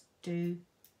just do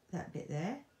that bit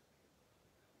there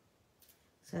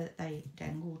so that they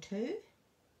dangle too.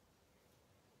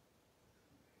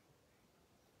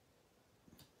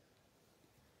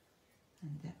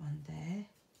 And that one there.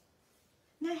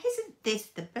 Now, isn't this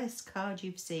the best card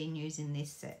you've seen using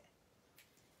this set?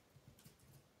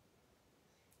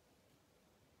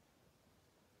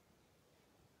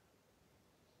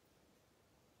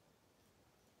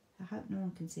 I hope no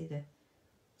one can see the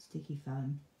sticky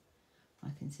foam. I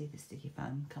can see the sticky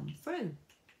foam come through.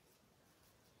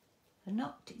 But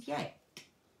not yet.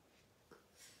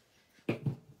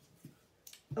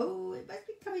 Oh, it must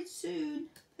be coming soon.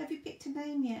 Have you picked a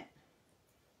name yet?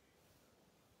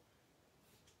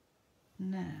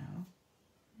 Now,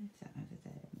 move that over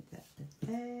there, move that over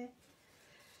there.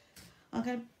 I'm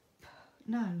going to,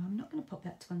 no, I'm not going to pop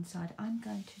that to one side. I'm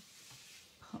going to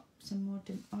pop some more,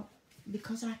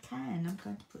 because I can, I'm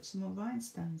going to put some more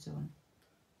rhinestones on.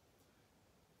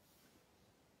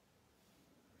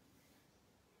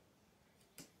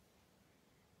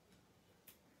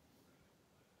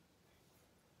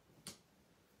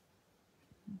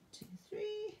 One, two,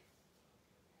 three.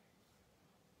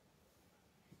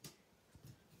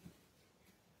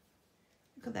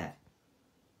 Look at that.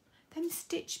 Them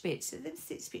stitch bits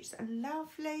are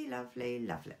lovely, lovely,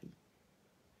 lovely.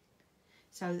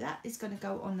 So that is going to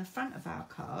go on the front of our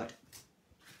card.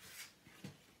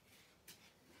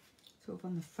 Sort of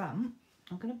on the front.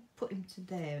 I'm going to put him to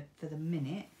there for the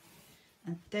minute.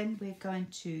 And then we're going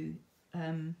to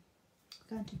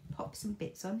pop some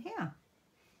bits on here.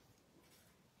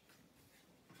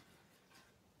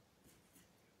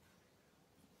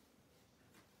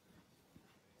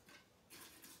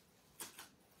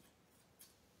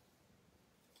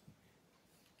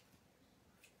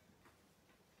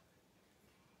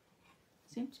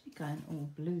 Seem to be going all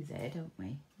blue there, don't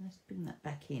we? Let's bring that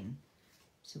back in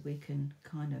so we can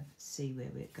kind of see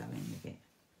where we're going with it.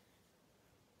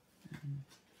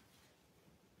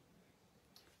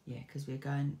 Yeah, because we're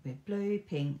blue,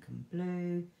 pink and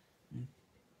blue.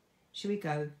 Should we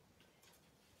go?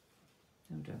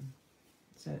 Hold on.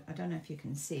 So I don't know if you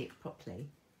can see it properly.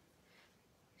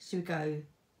 Should we go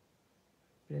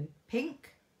blue,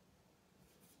 pink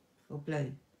or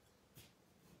blue?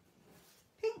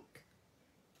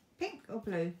 Pink or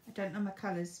blue? I don't know my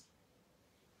colours.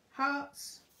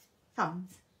 Hearts,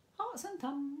 thumbs. Hearts and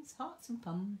thumbs, hearts and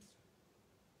thumbs.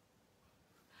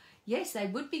 Yes, they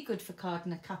would be good for card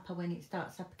and a cuppa when it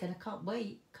starts up again. I can't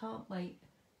wait, can't wait.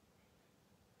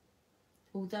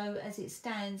 Although, as it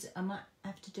stands, I might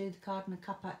have to do the card and a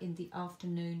cuppa in the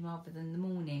afternoon rather than the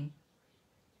morning.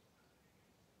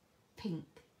 Pink.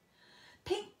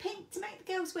 Pink, pink, to make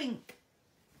the girls wink.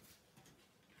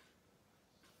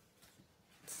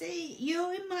 See,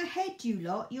 you're in my head, you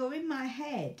lot. You're in my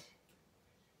head.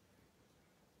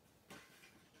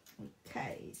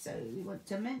 Okay, so we want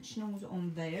dimensionals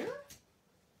on there.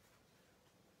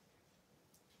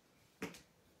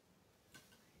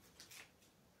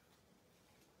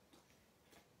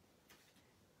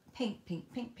 Pink,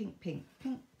 pink, pink, pink, pink,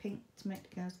 pink, pink to make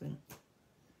the girls wink.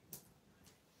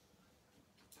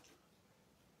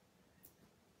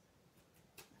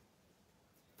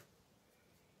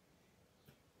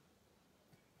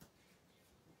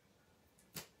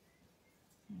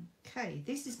 Okay,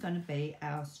 this is going to be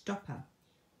our stopper.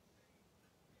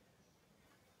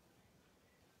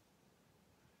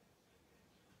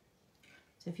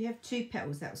 So if you have two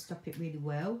petals, that will stop it really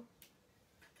well.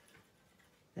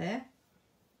 There.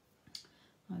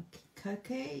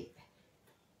 Okay.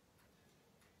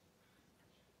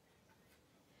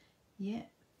 Yeah,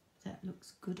 that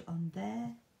looks good on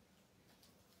there.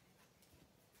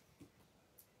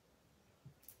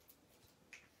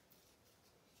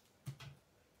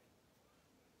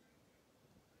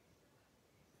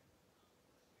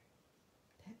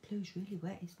 Glue's really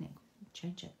wet, isn't it?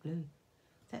 Change that glue.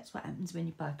 That's what happens when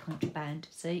you buy contraband.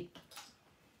 See,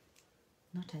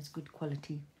 not as good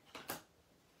quality.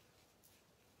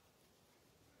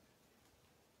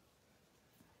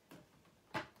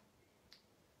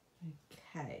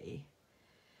 Okay.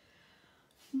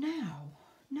 Now,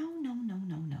 no.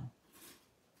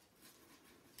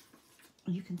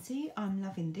 You can see I'm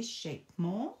loving this shape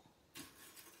more.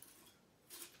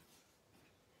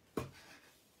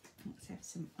 Let's have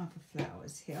some other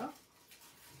flowers here.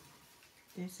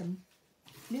 There's some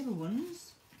little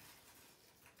ones.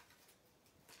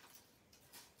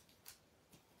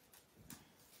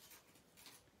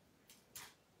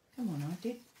 Come on, I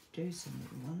did do some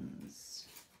little ones.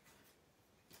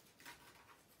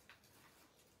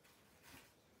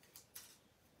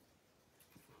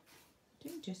 I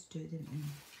didn't just do them in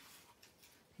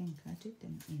pink, I did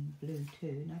them in blue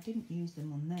too, and I didn't use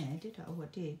them on there, did I? Oh, I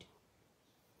did.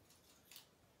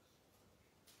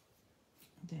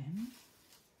 Then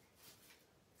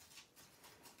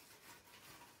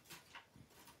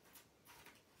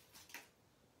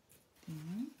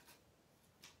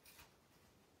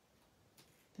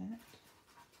that.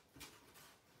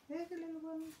 There's a little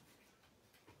one.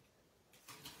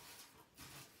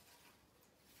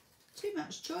 Too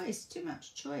much choice, too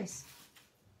much choice.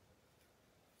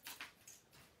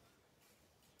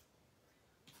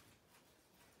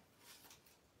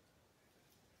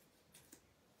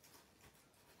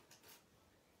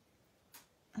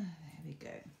 Oh, there we go.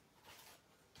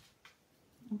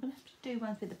 I'm going to have to do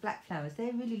ones with the black flowers.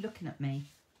 They're really looking at me.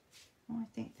 Oh, I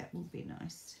think that will be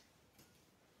nice.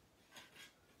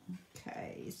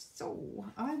 Okay, so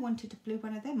I wanted a blue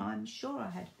one of them. I'm sure I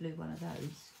had a blue one of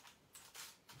those.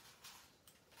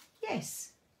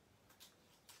 Yes.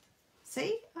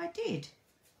 See, I did.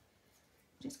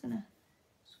 I'm just going to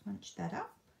scrunch that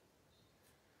up.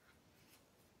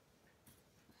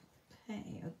 Okay.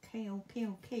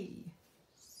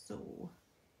 So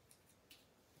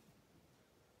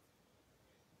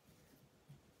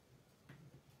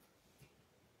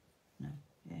no,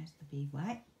 it has to be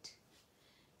white.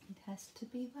 It has to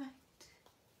be white.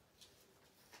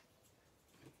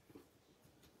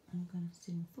 I'm going to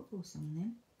sing a football song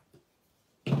then.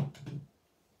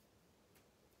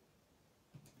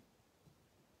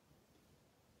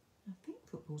 I think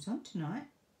football's on tonight.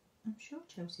 I'm sure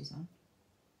Chelsea's on.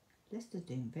 Leicester's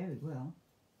doing very well.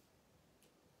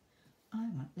 I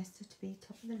want Leicester to be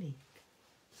top of the league.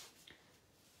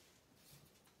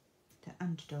 The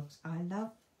underdogs. I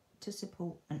love to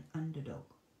support an underdog.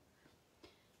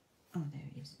 Oh, there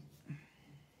he is.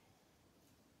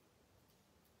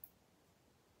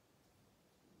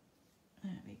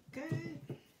 There we go.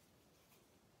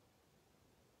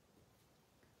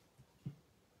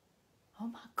 Oh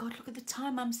my God, look at the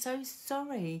time. I'm so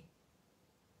sorry.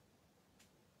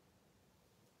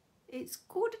 It's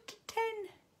 9:45.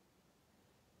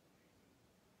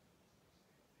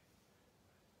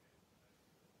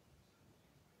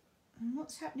 And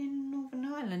what's happening in Northern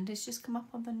Ireland has just come up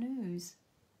on the news.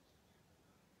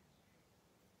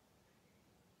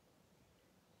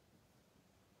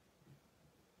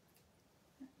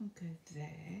 That will go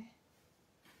there.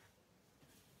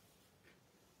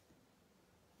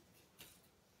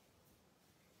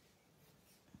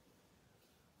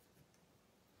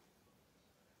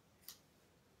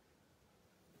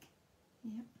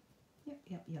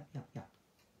 Yep.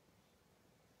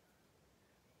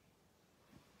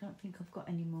 Don't think I've got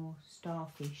any more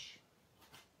starfish.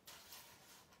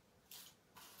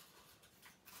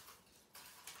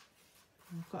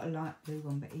 I've got a light blue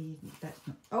one, but that's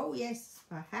not. Oh yes,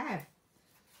 I have.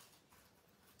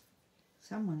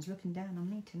 Someone's looking down on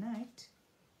me tonight.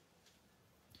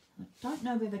 I don't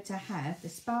know whether to have the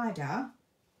spider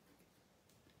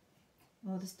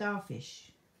or the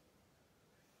starfish.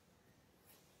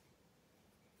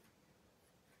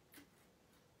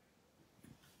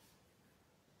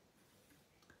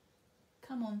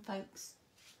 Come on, folks.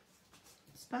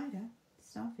 Spider,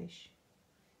 starfish.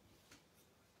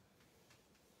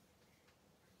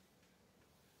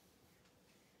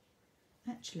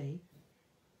 Actually,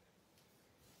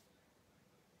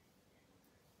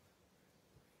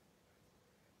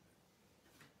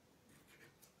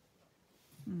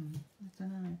 I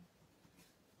don't know.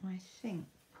 I think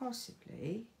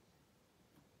possibly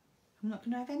I'm not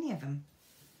going to have any of them.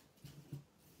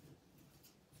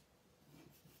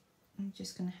 I'm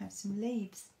just going to have some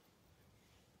leaves.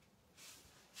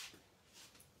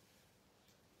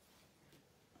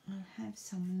 I'll have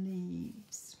some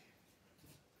leaves.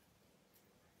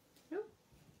 Oh.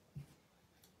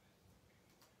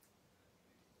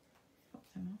 Pop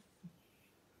them off.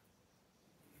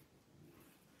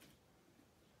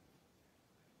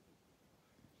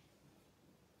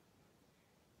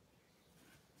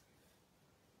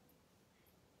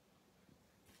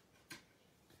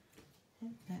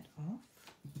 Take that off.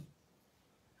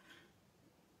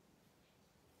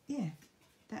 Yeah,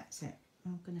 that's it.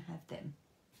 I'm going to have them.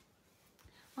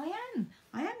 I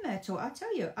am Myrtle. I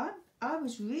tell you, I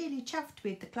was really chuffed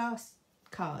with the class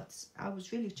cards. I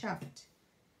was really chuffed.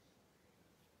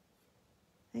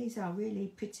 These are really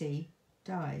pretty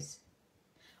dies.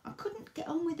 I couldn't get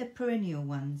on with the perennial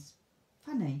ones.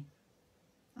 Funny.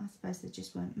 I suppose they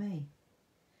just weren't me.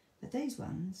 But these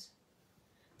ones,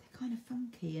 they're kind of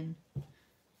funky and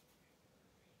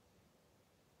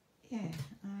yeah,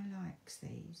 I likes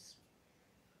these.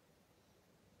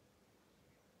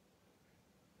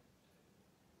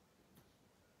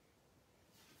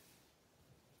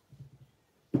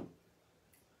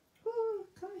 Ooh,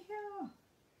 come here.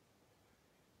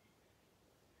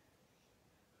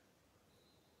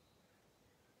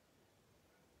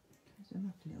 come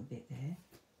up a little bit there.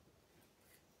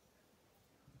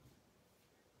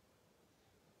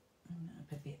 And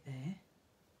up a bit there.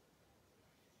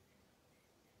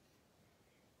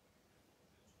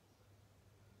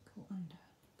 Go under.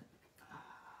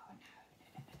 Oh,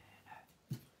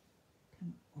 no.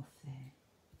 Come off there.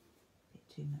 A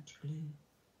bit too much glue.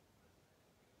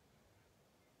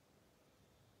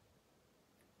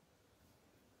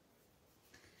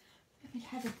 We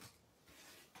had a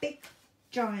big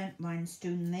giant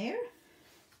rhinestone there.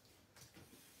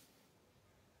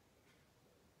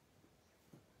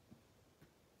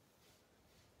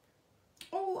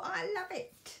 Oh, I love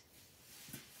it.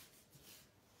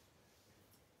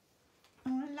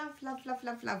 Oh,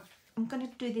 I love. I'm going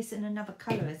to do this in another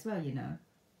colour as well, you know.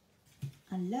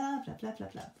 I love. That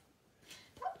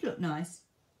would look nice.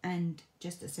 And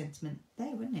just a sentiment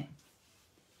there, wouldn't it?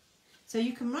 So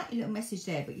you can write your little message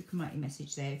there, but you can write your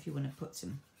message there if you want to put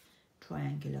some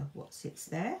triangular what sits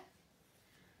there.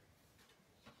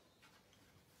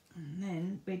 And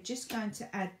then we're just going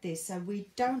to add this. So we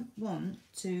don't want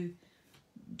to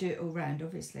do it all round,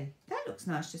 obviously. That looks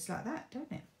nice just like that, don't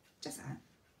it? Just like that.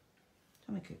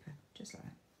 Tommy Cooper, just like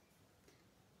that.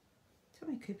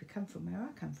 Tommy Cooper come from where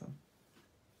I come from.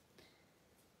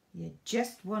 You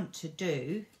just want to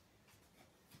do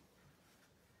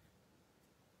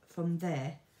from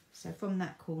there, so from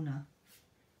that corner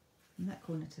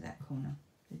to that corner.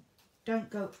 Don't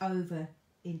go over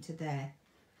into there,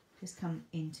 just come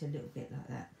into a little bit like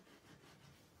that.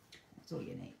 That's all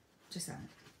you need, just like that.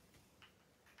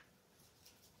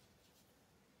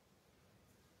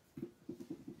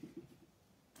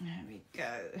 There we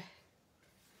go.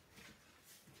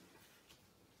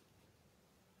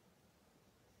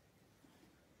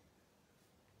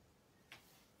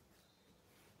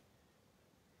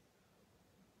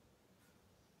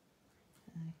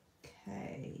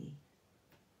 Okay.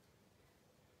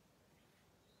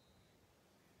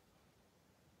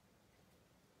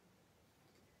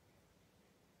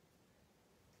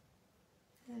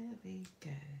 There we go.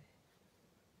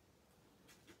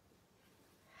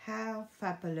 How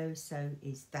fabuloso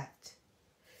is that?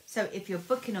 So if you're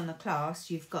booking on the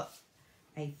class, you've got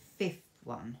a 5th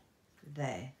one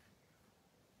there.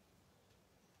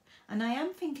 And I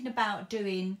am thinking about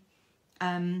doing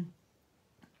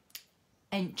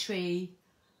entry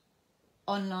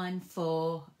online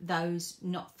for those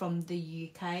not from the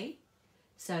UK,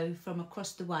 so from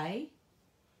across the way,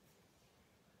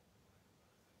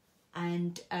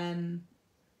 and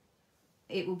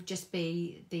it will just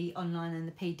be the online and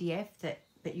the PDF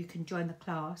that you can join the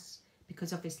class,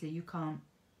 because obviously you can't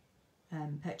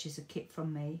purchase a kit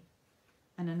from me,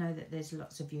 and I know that there's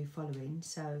lots of you following,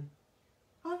 so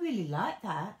I really like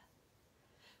that.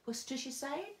 What's Tricia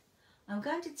saying? I'm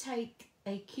going to take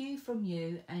a cue from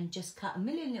you and just cut a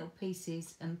million little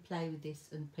pieces and play with this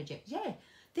and project. Yeah,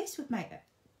 this would make a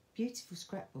beautiful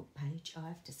scrapbook page, I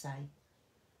have to say.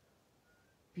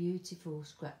 Beautiful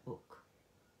scrapbook.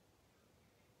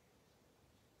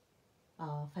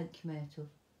 Oh, thank you, Myrtle.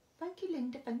 Thank you,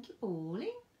 Linda. Thank you, Pauline.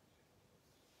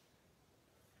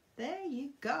 There you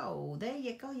go. There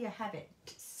you go. You have it.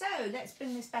 So let's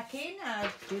bring this back in.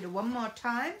 I'll do it one more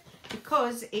time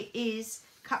because it is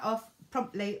cut off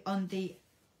promptly on the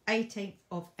 18th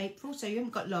of April. So you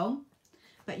haven't got long,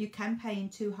 but you can pay in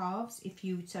 2 halves if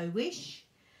you so wish.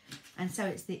 And so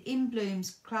it's the In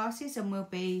Blooms classes, and we'll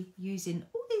be using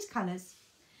all these colours.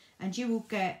 And you will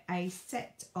get a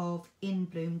set of In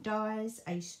Bloom dies,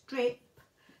 a strip,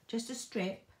 just a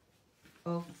strip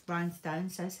of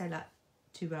rhinestones, so say like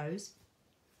 2 rows,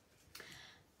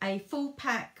 a full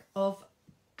pack of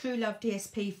True Love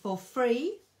DSP for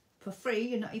free,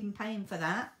 you're not even paying for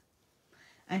that,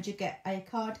 and you get a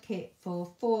card kit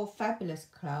for 4 fabulous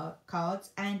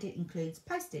cards, and it includes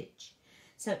postage.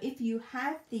 So if you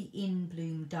have the In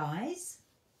Bloom dies,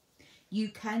 you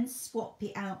can swap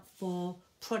it out for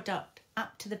product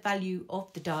up to the value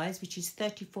of the dies, which is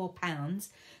 £34.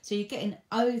 So you're getting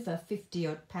over 50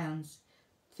 odd pounds,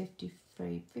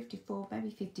 53, 54, maybe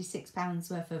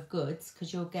 £56 worth of goods,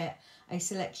 because you'll get a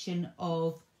selection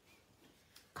of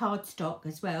cardstock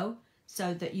as well,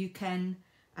 so that you can,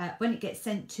 when it gets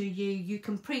sent to you, you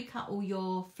can pre-cut all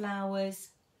your flowers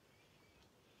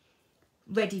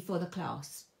ready for the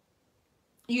class.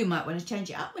 You might want to change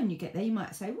it up when you get there. You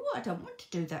might say, well, I don't want to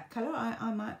do that colour.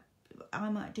 I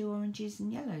might do oranges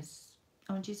and yellows,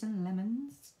 oranges and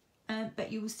lemons.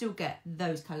 But you will still get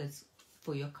those colours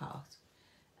for your card.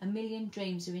 A million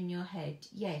dreams are in your head.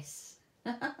 Yes.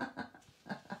 It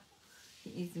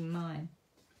is in mine.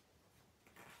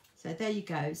 So there you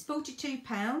go. It's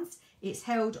 £42. It's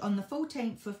held on the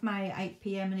 14th of May at 8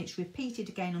 PM and it's repeated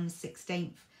again on the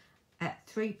 16th at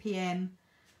 3 p.m.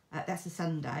 That's a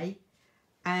Sunday,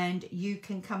 and you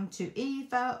can come to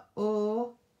either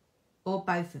or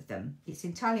both of them. It's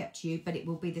entirely up to you, but it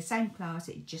will be the same class.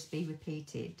 It'll just be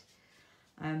repeated.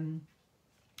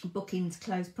 Bookings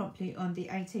close promptly on the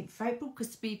 18th of April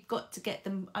because we've got to get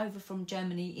them over from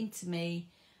Germany into me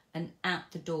and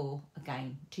out the door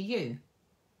again to you.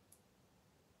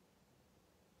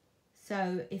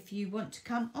 So if you want to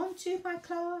come onto my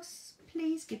class,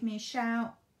 please give me a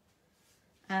shout.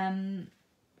 And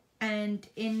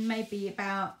in maybe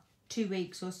about 2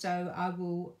 weeks or so, I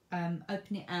will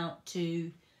open it out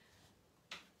to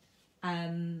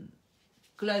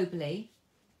globally,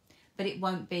 but it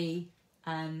won't be,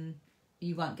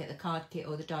 you won't get the card kit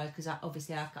or the dies because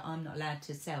obviously I'm not allowed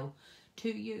to sell to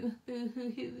you.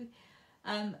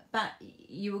 But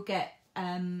you will get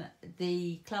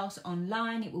the class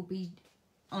online. It will be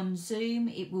on Zoom.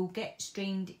 It will get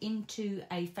streamed into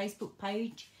a Facebook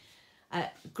page,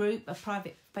 group, a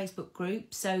private Facebook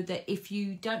group, so that if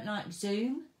you don't like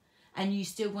Zoom and you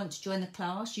still want to join the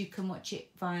class, you can watch it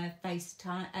via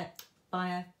FaceTime,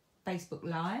 via Facebook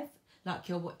Live, like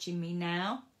you're watching me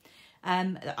now.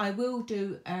 I will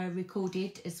do a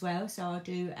recorded as well, so I'll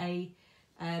do a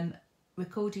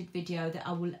recorded video that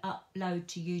I will upload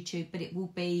to YouTube, but it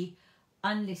will be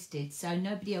unlisted, so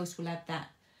nobody else will have that.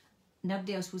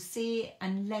 Nobody else will see it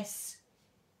unless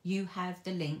you have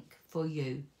the link for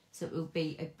you. So it will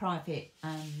be a private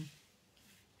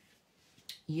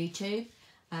YouTube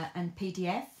and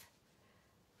PDF.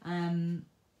 And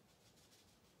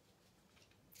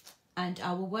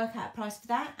I will work out a price for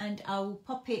that, and I will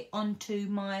pop it onto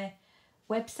my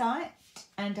website,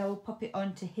 and I will pop it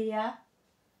onto here.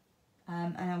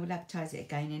 And I will advertise it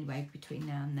again anyway between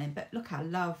now and then. But look how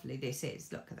lovely this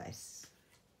is. Look at this.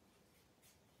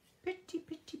 Pretty,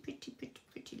 pretty, pretty, pretty,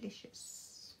 pretty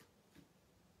delicious.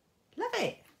 Love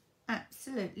it.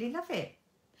 Absolutely love it.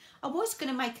 I was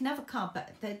going to make another card,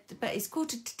 but it's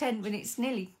 9:45 when it's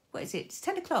nearly, what is it? It's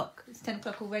 10 o'clock. It's 10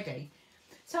 o'clock already.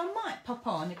 So I might pop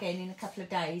on again in a couple of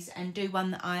days and do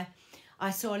one that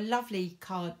I saw a lovely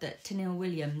card that Tennille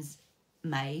Williams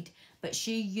made, but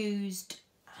she used,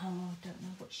 oh, I don't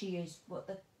know what she used,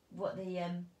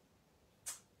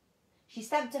 she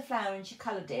stamped a flower and she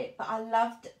coloured it, but I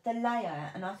loved the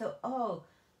layer, and I thought, oh,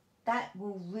 that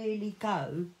will really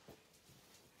go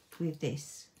with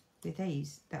this, with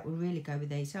these. That will really go with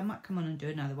these. So I might come on and do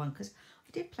another one, because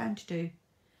I did plan to do.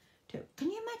 Can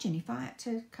you imagine if I had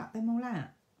to cut them all out?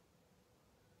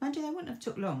 Mind you, they wouldn't have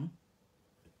took long.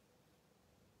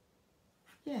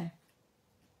 Yeah.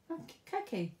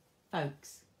 Okay,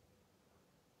 folks.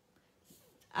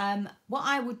 What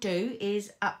I would do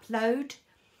is upload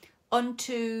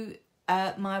onto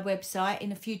my website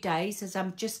in a few days, as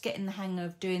I'm just getting the hang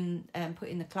of doing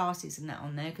putting the classes and that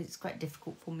on there, because it's quite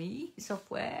difficult for me,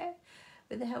 software,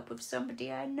 with the help of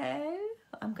somebody I know.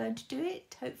 I'm going to do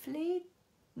it, hopefully.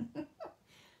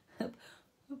 I'll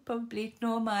probably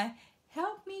ignore my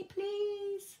help me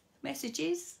please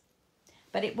messages,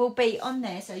 but it will be on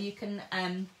there, so you can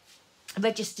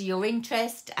register your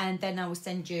interest, and then I will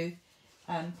send you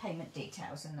payment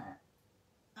details and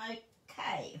that.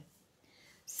 Okay,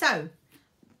 so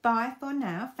bye for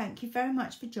now. Thank you very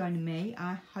much for joining me.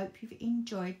 I hope you've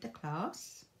enjoyed the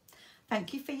class.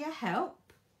 Thank you for your help.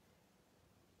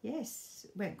 Yes,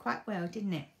 it went quite well,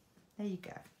 didn't it? There you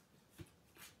go.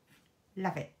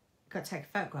 Love it. Got to take a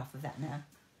photograph of that now.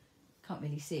 Can't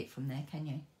really see it from there, can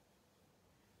you?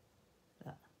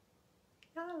 Look.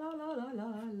 La la la la la,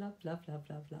 love, love, love,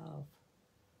 love, love.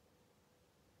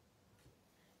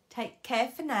 Take care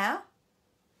for now.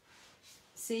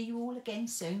 See you all again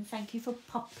soon. Thank you for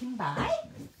popping by.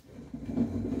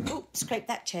 Oh, scrape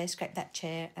that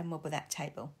chair, and wobble that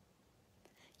table.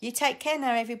 You take care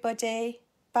now, everybody.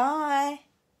 Bye.